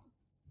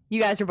 you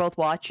guys are both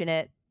watching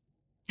it.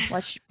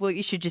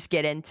 You should just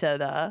get into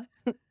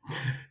the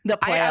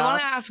playoffs. I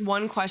want to ask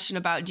one question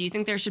about: do you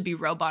think there should be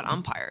robot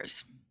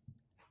umpires?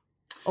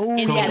 Oh,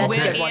 yeah, that's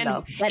a good one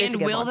though. That is a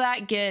good will one.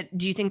 that get?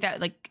 Do you think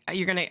that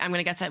I'm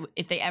gonna guess that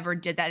if they ever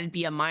did that, it'd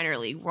be a minor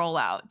league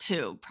rollout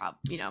too.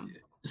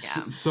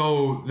 Yeah.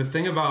 So the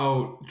thing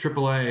about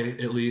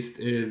AAA, at least,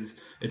 is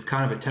it's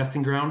kind of a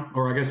testing ground,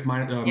 or I guess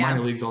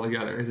minor leagues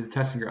altogether is a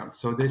testing ground.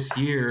 So this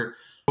year,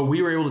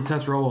 we were able to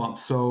test RoboUmp.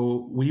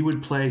 So we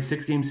would play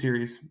 6-game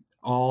series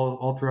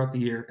all throughout the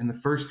year, and the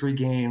first 3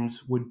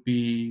 games would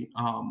be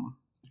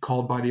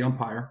called by the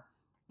umpire,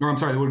 or I'm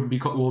sorry, they would be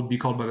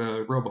called by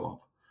the RoboUmp.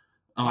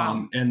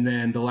 Wow. And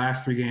then the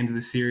last 3 games of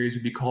the series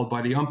would be called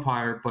by the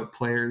umpire, but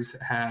players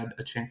had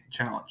a chance to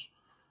challenge.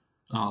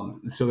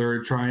 So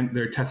they're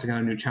testing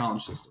out a new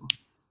challenge system.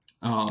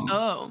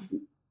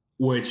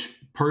 Which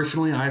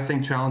personally, I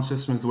think challenge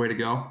system is the way to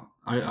go.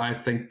 I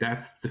think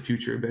that's the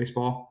future of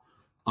baseball.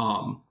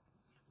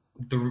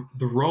 The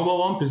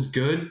RoboUmp is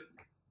good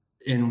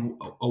in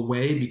a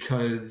way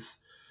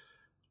because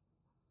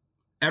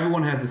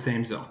everyone has the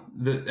same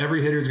zone.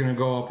 Every hitter is going to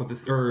go up with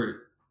this,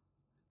 or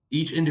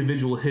each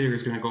individual hitter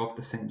is going to go up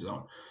the same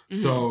zone. Mm-hmm.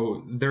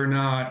 So they're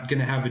not going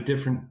to have a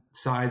different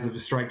size of a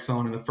strike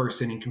zone in the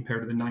first inning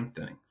compared to the 9th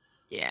inning.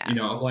 Yeah.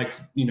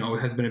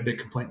 It has been a big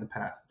complaint in the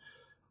past.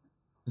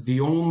 The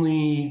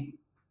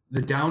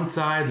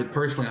downside that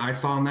personally I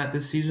saw in that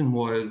this season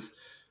was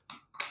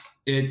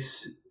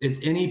it's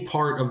any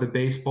part of the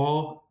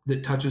baseball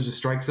that touches a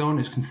strike zone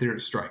is considered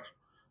a strike.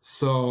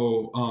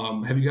 So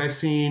have you guys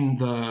seen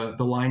the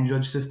line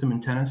judge system in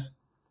tennis?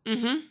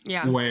 Mm-hmm.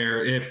 Yeah.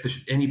 Where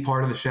if any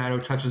part of the shadow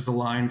touches the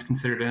line, it's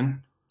considered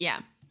in.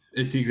 Yeah.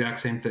 It's the exact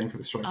same thing for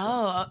the strike zone.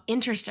 Oh,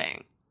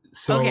 interesting.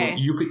 So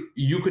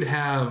you could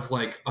have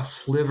like a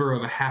sliver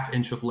of a ½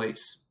 inch of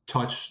lace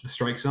touch the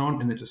strike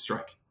zone, and it's a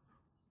strike.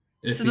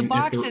 So the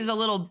box is a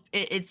little.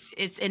 It's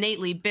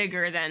innately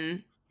bigger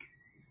than.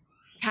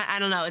 I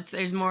don't know.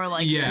 There's more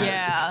like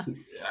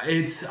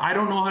It's I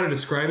don't know how to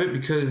describe it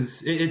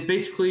because it's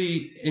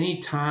basically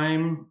any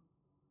time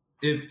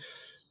if.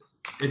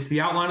 It's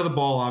the outline of the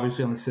ball,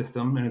 obviously, on the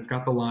system, and it's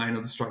got the line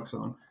of the strike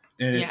zone.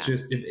 And it's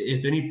just,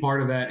 if any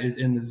part of that is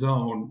in the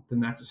zone, then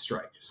that's a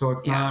strike. So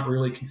it's not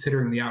really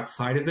considering the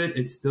outside of it.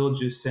 It's still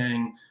just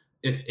saying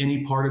if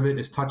any part of it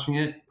is touching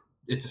it,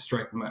 it's a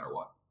strike no matter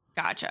what.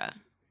 Gotcha.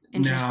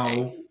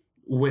 Interesting. Now,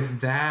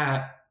 with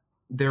that,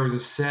 there was a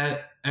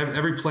set,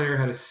 every player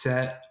had a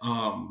set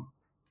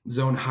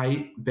zone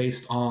height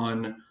based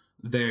on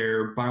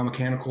their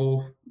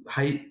biomechanical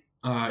height.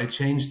 It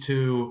changed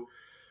to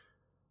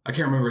I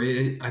can't remember.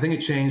 I think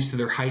it changed to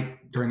their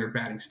height during their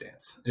batting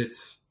stance.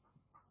 It's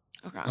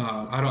Okay.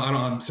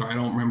 I'm sorry, I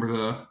don't remember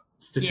the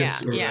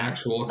statistics or the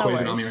actual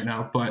equation on me right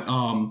now. But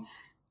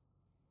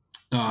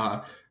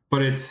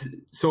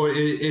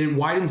it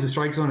widens the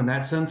strike zone in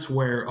that sense,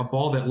 where a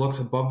ball that looks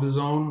above the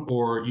zone,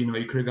 or you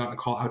could have gotten a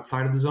call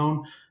outside of the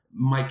zone,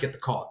 might get the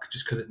call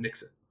just because it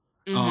nicks it.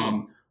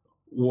 Mm-hmm.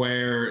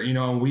 Where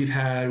we've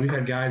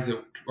had guys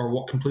that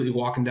are completely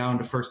walking down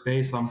to first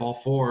base on ball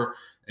 4,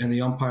 and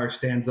the umpire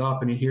stands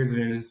up and he hears it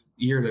in his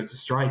ear that it's a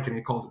strike, and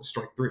he calls it a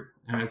strike 3,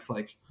 and it's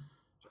like,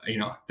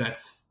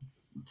 it's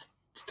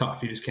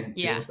tough. You just can't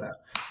deal with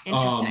that.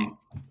 Interesting.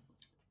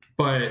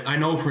 But I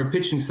know from a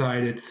pitching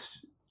side,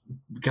 it's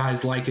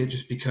guys like it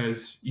just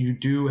because you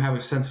do have a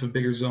sense of a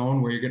bigger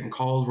zone where you're getting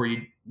calls where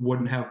you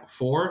wouldn't have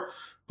before,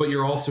 but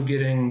you're also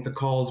getting the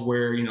calls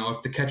where,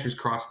 if the catcher's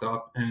crossed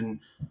up and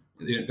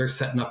they're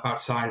setting up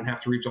outside and have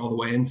to reach all the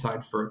way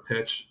inside for a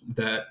pitch,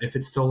 that if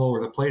it's still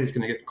over the plate, it's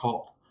going to get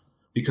called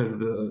because of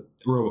the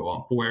robo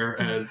ump.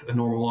 Whereas a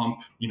normal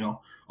ump,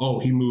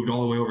 he moved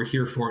all the way over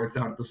here for it, it's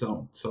out of the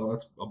zone, so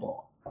that's a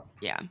ball.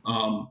 Yeah.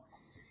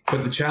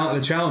 But the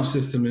challenge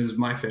system is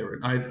my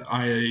favorite. I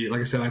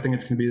like I said, I think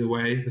it's going to be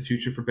the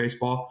future for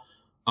baseball.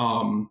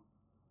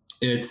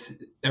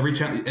 It's every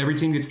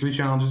team gets 3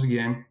 challenges a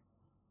game.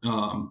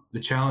 The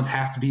challenge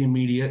has to be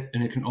immediate,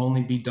 and it can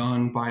only be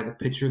done by the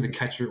pitcher, the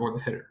catcher, or the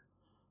hitter.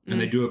 And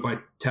they do it by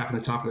tapping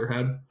the top of their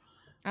head.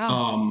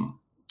 Oh.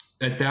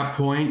 At that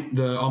point,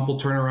 the ump will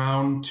turn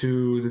around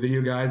to the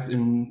video guys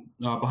in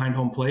behind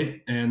home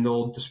plate, and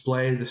they'll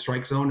display the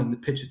strike zone and the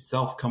pitch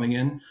itself coming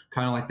in,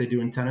 kind of like they do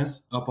in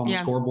tennis, up on the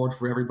scoreboard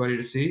for everybody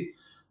to see.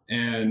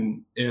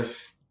 And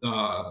if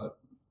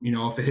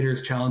if a hitter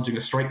is challenging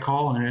a strike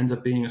call and it ends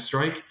up being a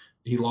strike,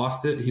 he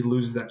lost it. He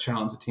loses that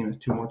challenge. The team has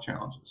 2 more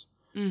challenges.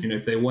 And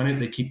if they win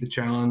it, they keep the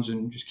challenge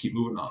and just keep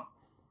moving on.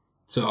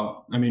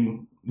 So, I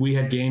mean, we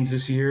had games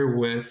this year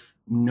with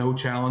no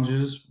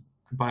challenges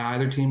by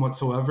either team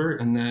whatsoever.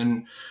 And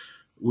then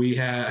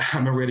I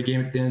remember we had a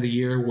game at the end of the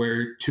year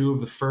where 3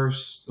 of the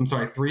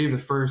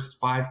first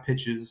 5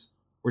 pitches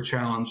were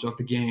challenged of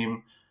the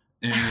game.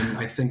 And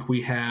I think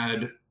we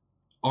had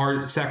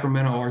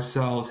Sacramento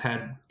ourselves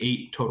had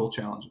 8 total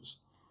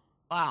challenges.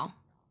 Wow.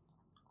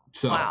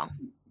 So,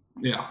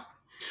 yeah.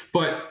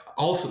 But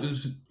also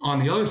on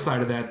the other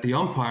side of that, the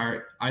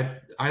umpire, I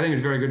think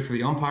is very good for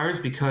the umpires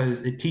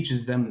because it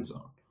teaches them the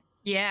zone.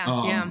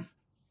 Yeah.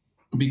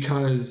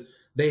 Because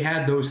they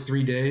had those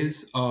 3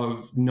 days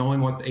of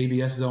knowing what the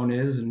ABS zone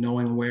is and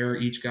knowing where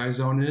each guy's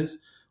zone is,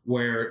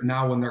 where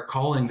now when they're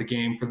calling the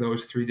game for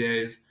those 3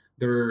 days,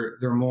 they're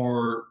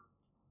more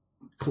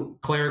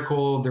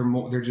clerical. They're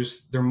more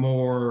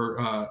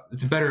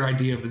it's a better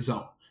idea of the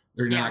zone.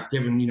 They're not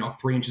given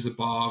 3 inches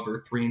above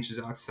or 3 inches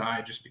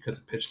outside just because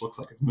the pitch looks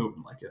like it's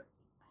moving like it.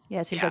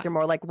 Yeah, it seems like they're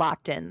more like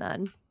locked in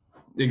then.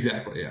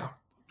 Exactly, yeah.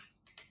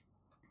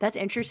 That's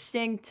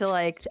interesting to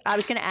I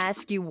was going to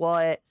ask you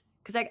what,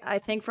 because I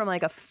think from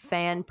a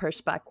fan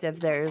perspective,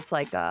 there's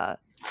you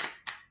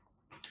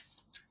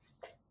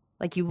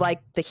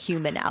like the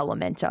human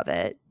element of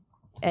it,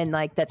 and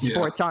that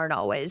sports aren't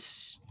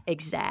always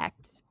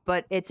exact.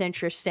 But it's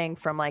interesting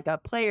from a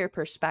player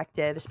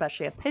perspective,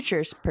 especially a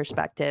pitcher's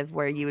perspective,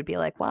 where you would be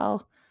like,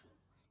 well,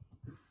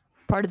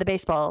 part of the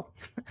baseball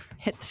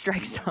hit the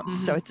strike zone,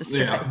 so it's a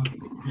strike.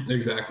 Yeah,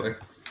 exactly.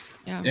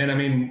 Yeah. And I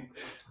mean,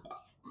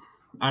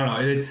 I don't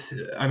know.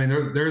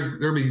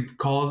 There'll be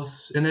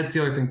calls, and that's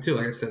the other thing too.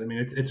 Like I said, I mean,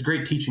 it's a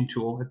great teaching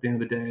tool at the end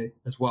of the day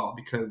as well,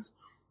 because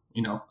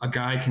a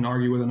guy can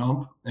argue with an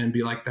ump and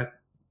be like,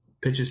 that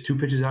pitch is 2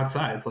 pitches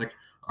outside. It's like,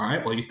 all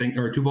right, well, you think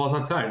there are 2 balls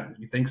outside.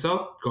 You think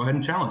so? Go ahead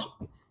and challenge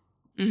it.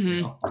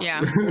 Mm-hmm.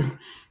 Yeah.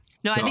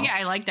 No, I think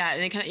I like that.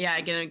 And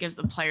again, it gives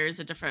the players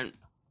a different,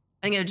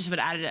 I think it just would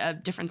add a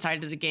different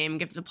side to the game,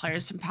 gives the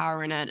players some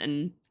power in it.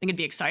 And I think it'd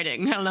be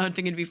exciting. I don't know. I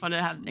think it'd be fun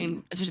to have,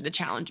 and especially the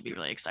challenge would be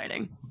really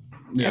exciting.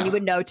 Yeah. And you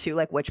would know too,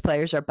 which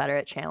players are better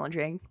at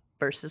challenging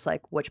versus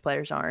which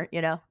players aren't,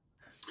 Exactly.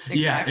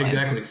 Yeah,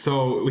 exactly.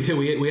 So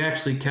we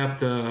actually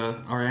kept,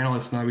 our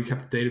analysts and I, we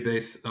kept a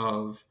database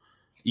of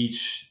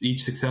each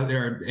success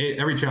there,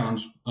 every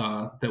challenge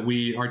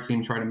that our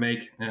team tried to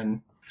make,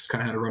 and just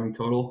kind of had a running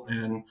total.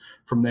 And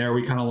from there,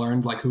 we kind of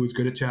learned who was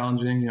good at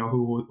challenging,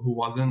 who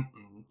wasn't.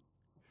 And,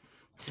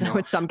 so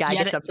when some guy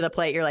gets up to the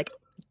plate, you're like,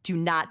 do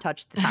not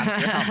touch the top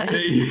of your helmet.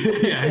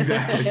 Yeah,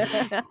 exactly.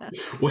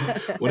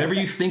 Whatever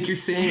you think you're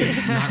seeing,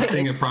 it's not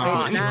seeing it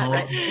properly.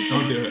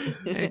 Don't do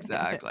it.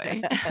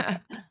 Exactly.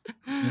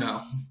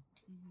 Yeah.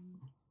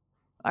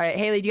 All right,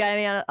 Haley, do you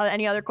got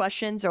any other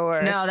questions,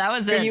 or no? That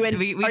was it. Are you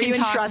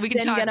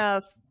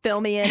gonna fill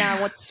me in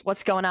on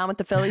what's going on with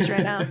the Phillies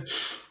right now?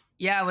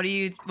 Yeah. What do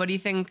you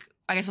think?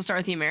 I guess we'll start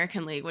with the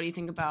American League. What do you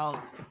think about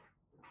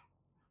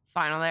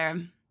final there?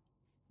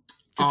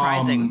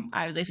 Surprising.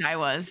 At least I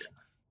was.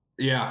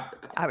 Yeah,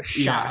 I was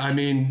shocked. Yeah, I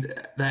mean,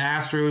 the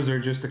Astros are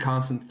just a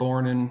constant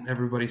thorn in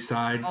everybody's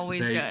side.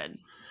 Always good.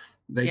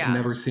 They can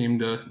never seem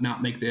to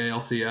not make the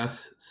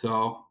ALCS.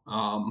 So,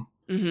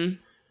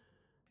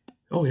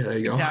 Oh yeah, there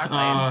you go. Exactly.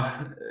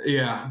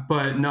 Yeah,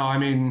 but no, I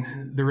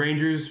mean the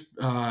Rangers.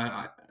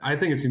 I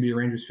think it's gonna be a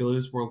Rangers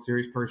Phillies World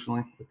Series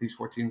personally with these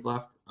 4 teams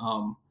left.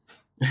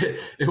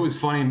 It was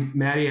funny.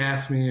 Maddie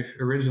asked me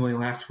originally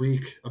last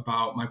week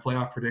about my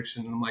playoff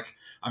prediction, and I'm like,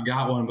 I've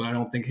got one, but I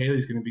don't think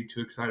Haley's going to be too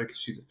excited because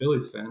she's a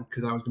Phillies fan.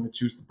 Because I was going to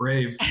choose the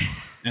Braves,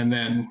 and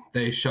then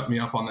they shut me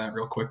up on that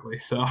real quickly.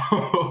 So,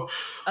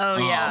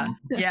 yeah,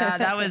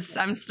 that was.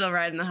 I'm still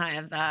riding the high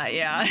of that.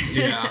 Yeah,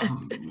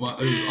 well,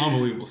 it was an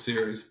unbelievable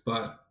series,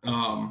 but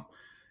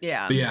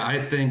yeah,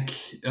 I think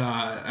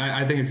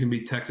I think it's going to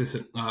be Texas,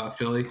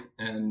 Philly,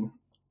 and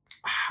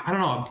I don't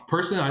know.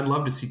 Personally, I'd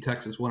love to see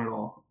Texas win it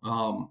all.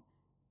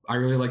 I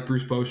really like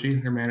Bruce Bochy,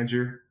 their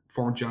manager,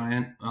 former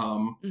Giant.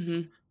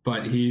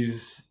 But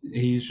he's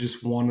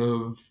just one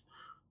of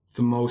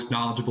the most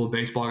knowledgeable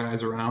baseball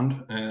guys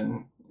around,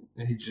 and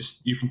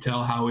you can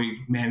tell how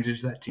he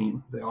manages that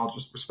team. They all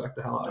just respect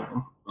the hell out of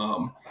him.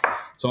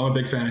 So I'm a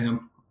big fan of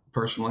him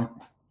personally.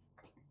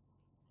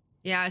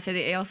 Yeah, I say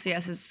the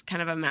ALCS is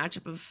kind of a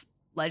matchup of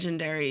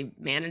legendary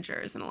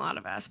managers in a lot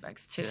of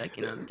aspects too. Like,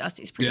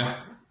 Dusty's pretty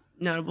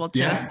notable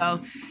too. Yeah.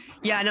 So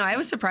yeah, no, I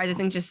was surprised. I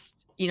think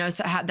just,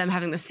 them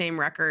having the same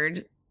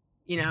record,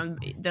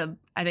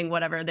 I think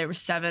whatever, there were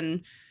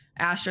 7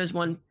 Astros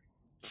won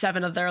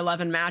 7 of their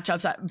 11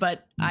 matchups,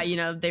 but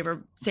they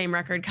were same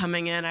record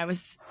coming in. And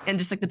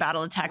just like the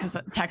Battle of Texas,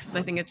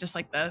 I think it's just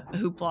like the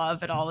hoopla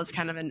of it all was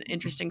kind of an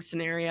interesting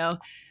scenario,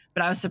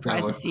 but I was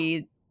surprised to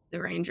see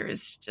the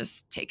Rangers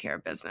just take care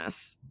of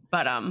business.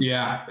 But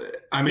yeah,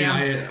 I mean,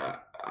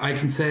 I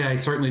can say I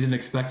certainly didn't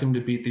expect him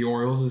to beat the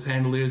Orioles as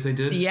handily as they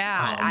did.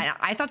 Yeah,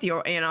 I thought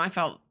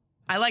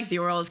I liked the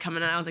Orioles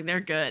coming in. I was like, they're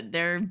good,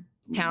 they're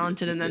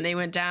talented, and then they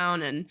went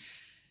down, and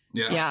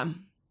I've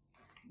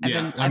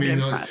been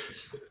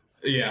impressed.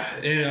 Yeah,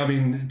 and I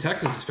mean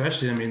Texas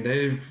especially. I mean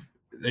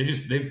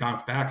they've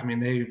bounced back. I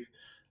mean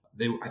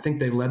I think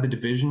they led the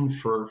division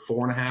for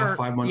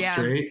 5 months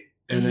straight,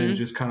 and then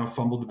just kind of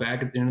fumbled the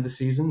bag at the end of the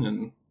season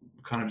and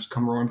kind of just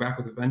come roaring back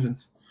with a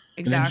vengeance.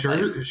 Exactly.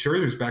 And then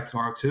Scherzer's back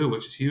tomorrow too,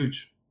 which is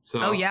huge.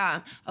 So. Oh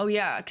yeah,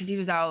 because he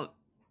was out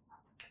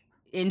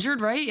injured,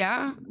 right?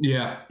 Yeah.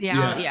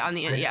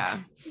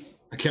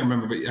 I can't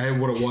remember, but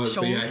what it was.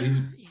 Shoulder?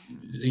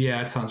 But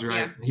it sounds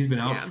right. Yeah. He's been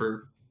out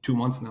for 2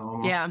 months now,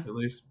 almost at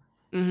least.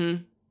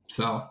 Mm-hmm.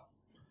 So,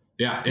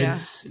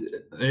 it's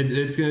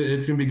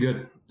gonna be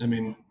good. I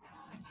mean,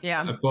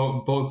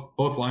 both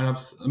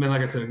lineups. I mean,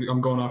 like I said,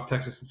 I'm going off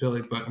Texas and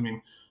Philly, but I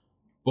mean,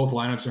 both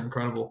lineups are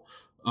incredible.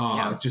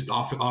 Just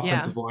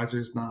offensive wise,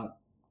 there's not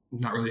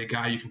really a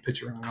guy you can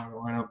pitch around out of the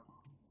lineup.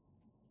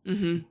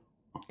 Mm-hmm.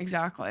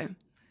 Exactly.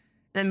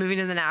 Then moving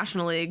to the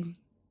National League,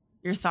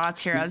 your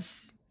thoughts here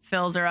as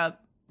Phils are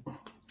up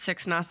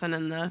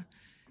 6-0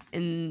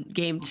 in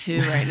game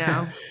 2 right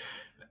now.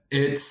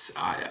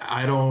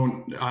 I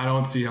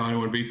don't see how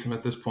anyone beats them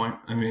at this point.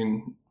 I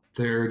mean,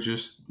 they're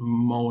just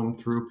mowing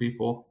through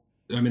people.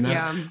 I mean,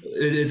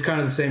 it's kind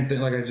of the same thing.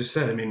 Like I just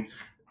said, I mean,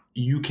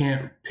 you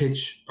can't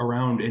pitch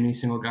around any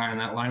single guy in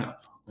that lineup.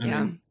 I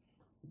mean,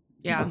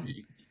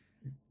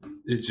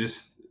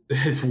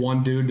 it's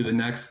one dude to the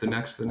next,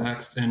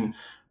 and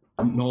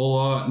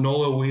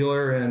Nola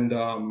Wheeler and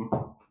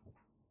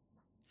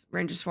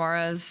Ranger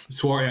Suarez.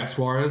 Suarez.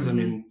 Mm-hmm. I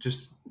mean,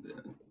 just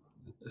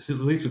at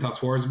least with how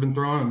Suarez has been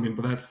throwing. I mean,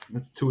 but that's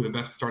 2 of the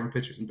best starting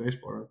pitchers in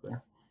baseball right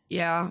there.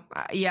 Yeah.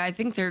 I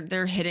think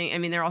they're hitting. I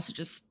mean, they're also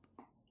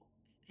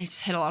they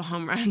just hit a lot of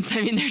home runs.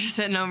 I mean, they're just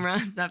hitting home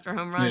runs after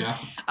home run. Yeah.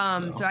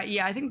 So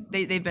I think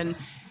they've been,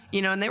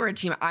 and they were a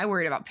team I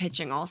worried about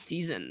pitching all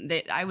season.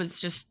 I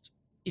was just,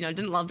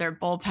 didn't love their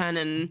bullpen,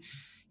 and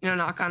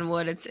knock on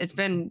wood, it's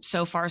been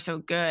so far so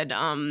good.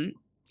 And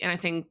I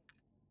think,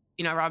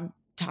 Rob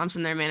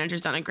Thompson, their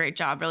manager's done a great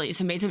job, really.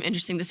 So made some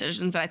interesting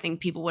decisions that I think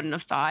people wouldn't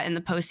have thought in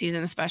the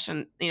postseason,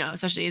 especially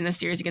in the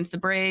series against the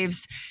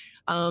Braves.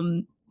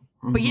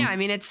 But yeah, I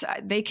mean,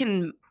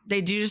 they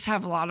do just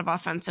have a lot of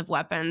offensive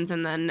weapons,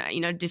 and then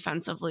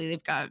defensively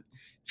they've got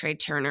Trey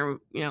Turner,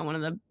 one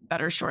of the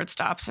better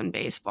shortstops in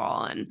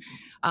baseball, and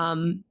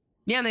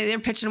they're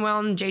pitching well.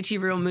 And JT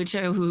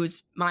Realmuto,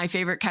 who's my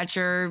favorite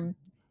catcher,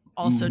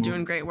 also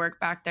doing great work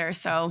back there.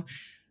 So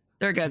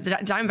they're good. The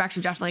Diamondbacks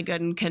are definitely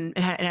good, and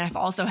have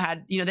also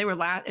had, they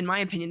were in my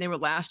opinion, they were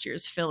last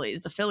year's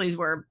Phillies. The Phillies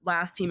were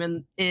last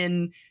team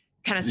in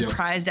kind of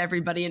surprised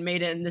everybody and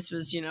made it. And this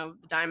was, the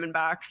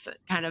Diamondbacks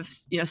kind of,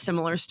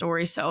 similar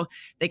story. So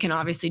they can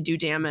obviously do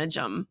damage.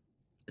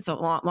 It's a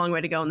long way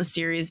to go in the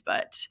series,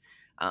 but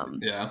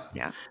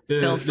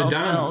Phil's. The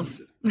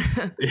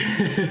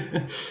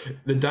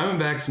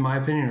Diamondbacks, in my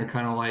opinion, are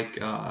kind of like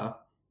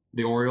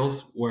the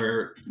Orioles,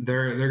 where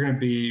they're going to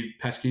be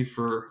pesky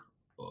for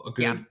a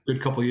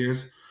good couple of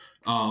years.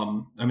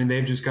 I mean,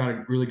 they've just got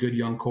a really good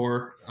young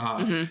core.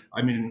 I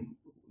mean,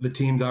 the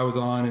teams I was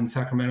on in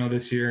Sacramento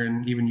this year,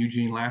 and even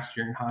Eugene last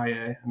year in High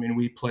A, I mean,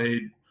 we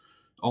played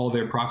all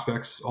their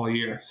prospects all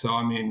year. So,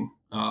 I mean,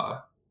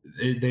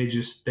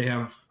 they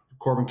have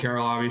Corbin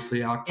Carroll,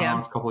 obviously, Alec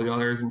Thomas, a couple of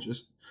others, and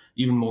just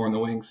even more in the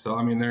wings. So,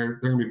 I mean, they're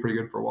going to be pretty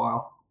good for a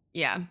while.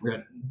 Yeah. We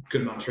got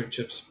good amount of trade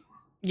chips.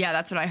 Yeah,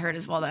 that's what I heard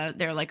as well. That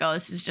they're like, oh,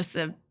 this is just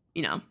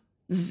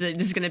this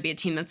is going to be a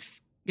team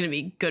that's going to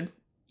be good,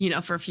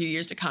 for a few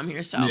years to come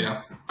here.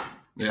 So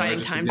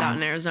exciting times out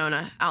in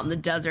Arizona, out in the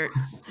desert.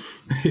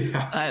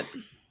 But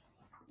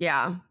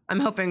yeah, I'm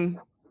hoping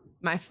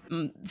my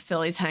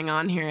Phillies hang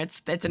on here.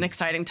 It's an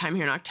exciting time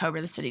here in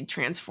October. The city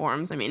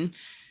transforms. I mean,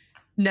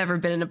 never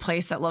been in a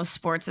place that loves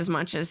sports as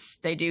much as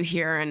they do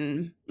here.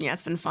 And yeah,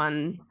 it's been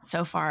fun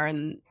so far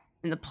in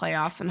the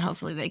playoffs, and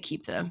hopefully they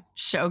keep the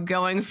show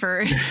going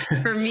for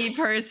me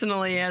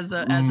personally as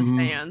a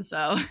fan.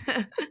 So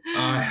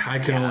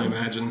I can only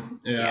imagine.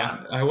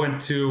 Yeah. I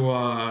went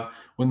to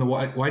when the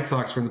White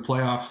Sox were in the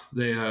playoffs.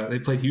 They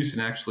played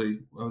Houston actually.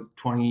 I was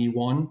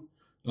 21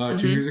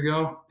 2 years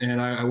ago, and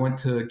I went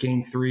to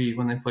Game 3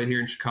 when they played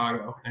here in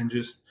Chicago, and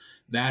just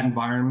that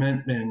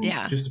environment and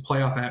just the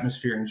playoff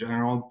atmosphere in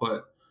general.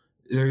 But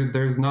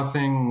there's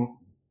nothing.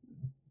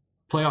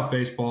 Playoff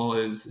baseball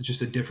is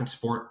just a different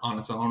sport on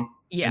its own,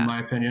 in my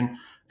opinion.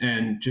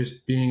 And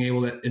just being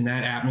able to, in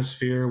that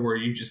atmosphere where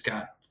you just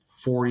got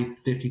 40,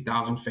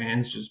 50,000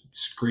 fans just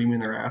screaming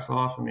their ass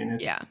off. I mean,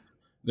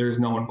 there's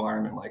no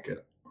environment like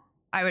it.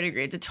 I would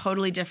agree. It's a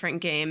totally different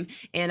game.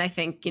 And I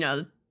think,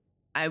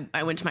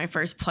 I went to my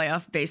first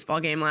playoff baseball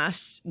game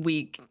last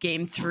week,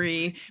 Game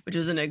 3, which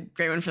was a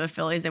great one for the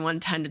Phillies. They won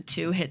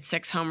 10-2, hit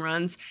 6 home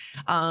runs.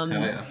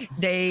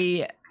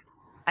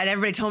 And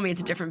everybody told me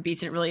it's a different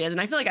beast, and it really is. And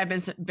I feel like I've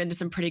been to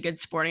some pretty good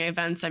sporting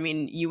events. I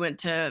mean, you went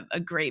to a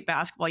great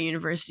basketball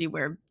university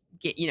where,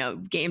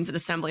 games at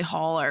Assembly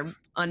Hall are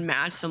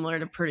unmatched, similar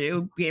to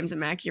Purdue. Games at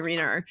Mackey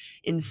Arena are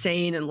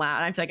insane and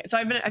loud. I feel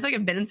like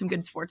I've been in some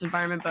good sports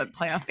environment, but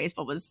playoff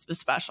baseball was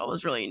special. It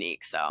was really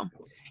unique. So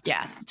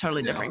yeah, it's a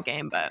totally different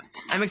game, but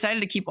I'm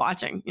excited to keep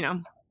watching,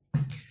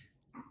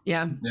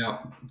 Yeah,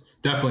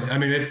 definitely. I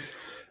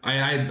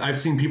mean, I've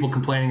seen people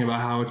complaining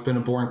about how it's been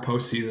a boring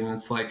postseason.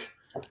 It's like,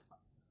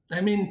 I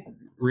mean,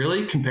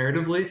 really,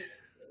 comparatively?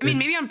 I mean,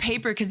 maybe on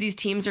paper, because these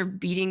teams are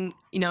beating,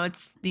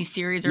 it's these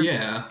series are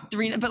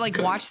 3, but like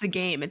watch the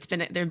game.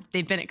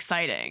 They've been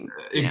exciting.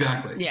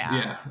 Exactly.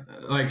 Yeah.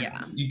 Like,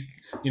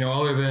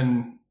 other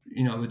than,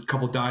 the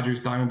couple Dodgers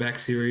Diamondback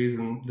series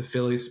and the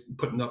Phillies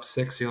putting up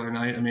 6 the other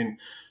night. I mean,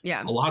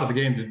 a lot of the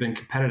games have been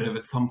competitive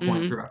at some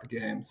point throughout the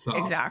game. So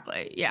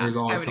exactly. Yeah. There's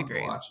always something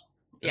to watch.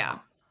 Yeah.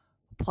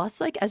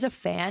 Plus, like, as a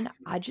fan,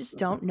 I just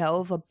don't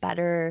know of a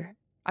better,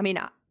 I mean,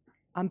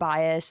 I'm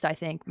biased. I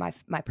think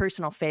my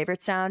personal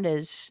favorite sound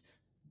is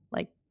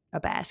like a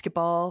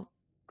basketball,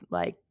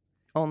 like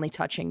only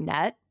touching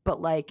net.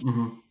 But like,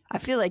 I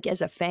feel like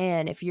as a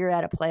fan, if you're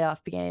at a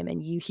playoff game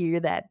and you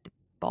hear that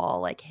ball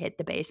like hit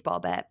the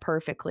baseball bat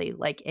perfectly,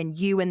 like, and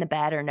you and the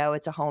batter know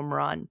it's a home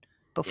run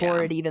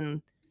before it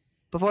even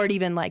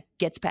like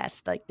gets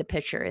past like the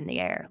pitcher in the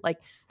air, like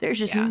there's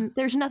just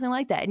there's nothing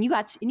like that. And you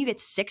get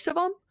 6 of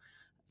them.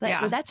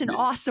 That's an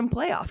awesome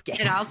playoff game.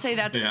 And I'll say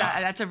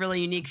that's a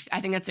really unique. I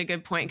think that's a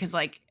good point because,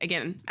 like,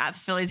 again, at the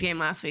Phillies game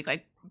last week,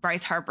 like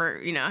Bryce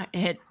Harper,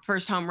 hit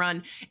first home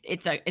run.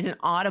 It's an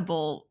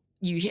audible.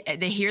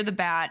 They hear the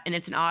bat and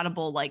it's an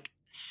audible like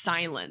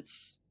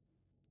silence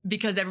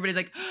because everybody's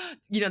like,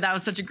 that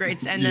was such a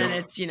great. And then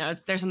it's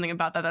there's something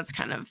about that's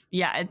kind of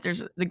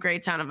there's the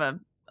great sound of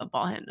a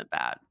ball hitting a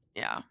bat.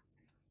 Yeah,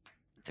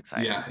 it's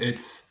exciting. Yeah,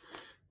 it's.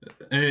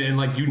 And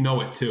like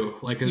it too,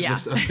 like a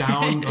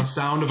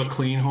sound of a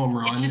clean home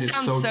run is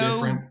so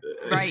different,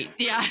 right?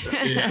 Yeah.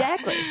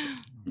 Exactly.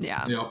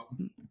 Yeah. Yep.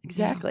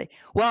 Exactly.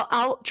 Well,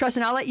 I'll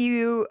let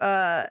you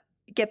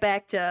get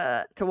back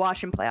to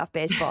watching playoff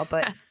baseball,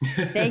 but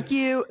thank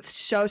you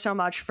so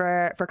much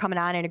for coming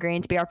on and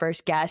agreeing to be our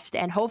first guest,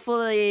 and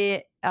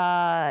hopefully you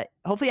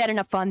had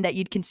enough fun that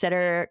you'd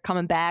consider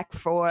coming back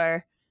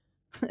for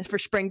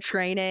spring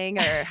training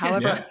or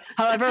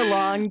however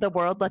long the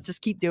world lets us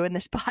keep doing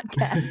this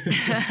podcast.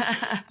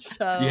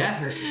 So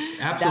absolutely,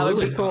 that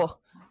would be cool.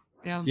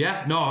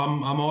 Yeah. No,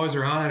 I'm always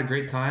around. I had a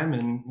great time,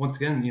 and once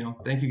again,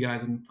 thank you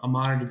guys. I'm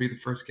honored to be the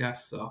first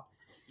guest. So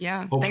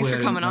thanks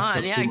for coming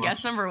on. Yeah,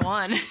 guest number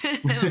 1.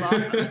 It was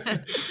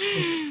awesome.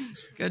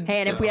 Good. Hey,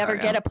 and if we ever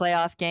get a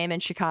playoff game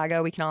in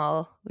Chicago, we can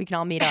all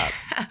meet up.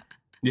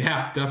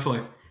 Yeah,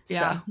 definitely.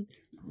 Yeah. So.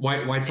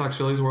 White Sox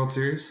Phillies World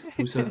Series?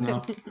 Who says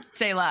no?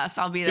 Say less.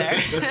 I'll be there.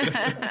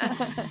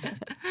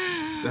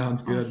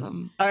 Sounds good.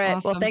 Awesome. All right.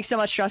 Awesome. Well, thanks so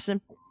much,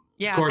 Justin.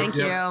 Yeah, thank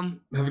you.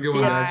 Have a good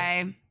one, guys.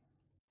 Bye.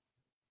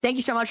 Thank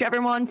you so much,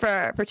 everyone,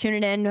 for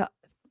tuning in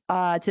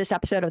to this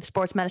episode of the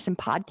Sports Medicine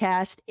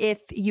Podcast. If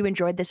you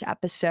enjoyed this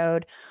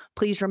episode,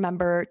 please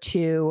remember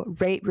to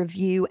rate,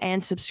 review,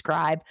 and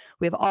subscribe.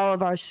 We have all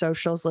of our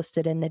socials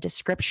listed in the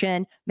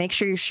description. Make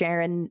sure you're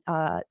sharing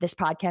this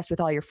podcast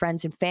with all your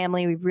friends and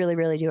family. We really,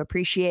 really do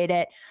appreciate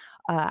it.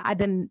 I've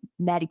been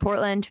Maddie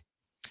Portland.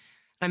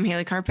 I'm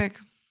Haley Karpik.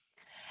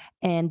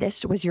 And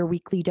this was your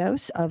weekly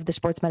dose of the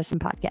Sports Medicine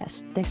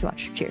Podcast. Thanks so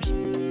much. Cheers.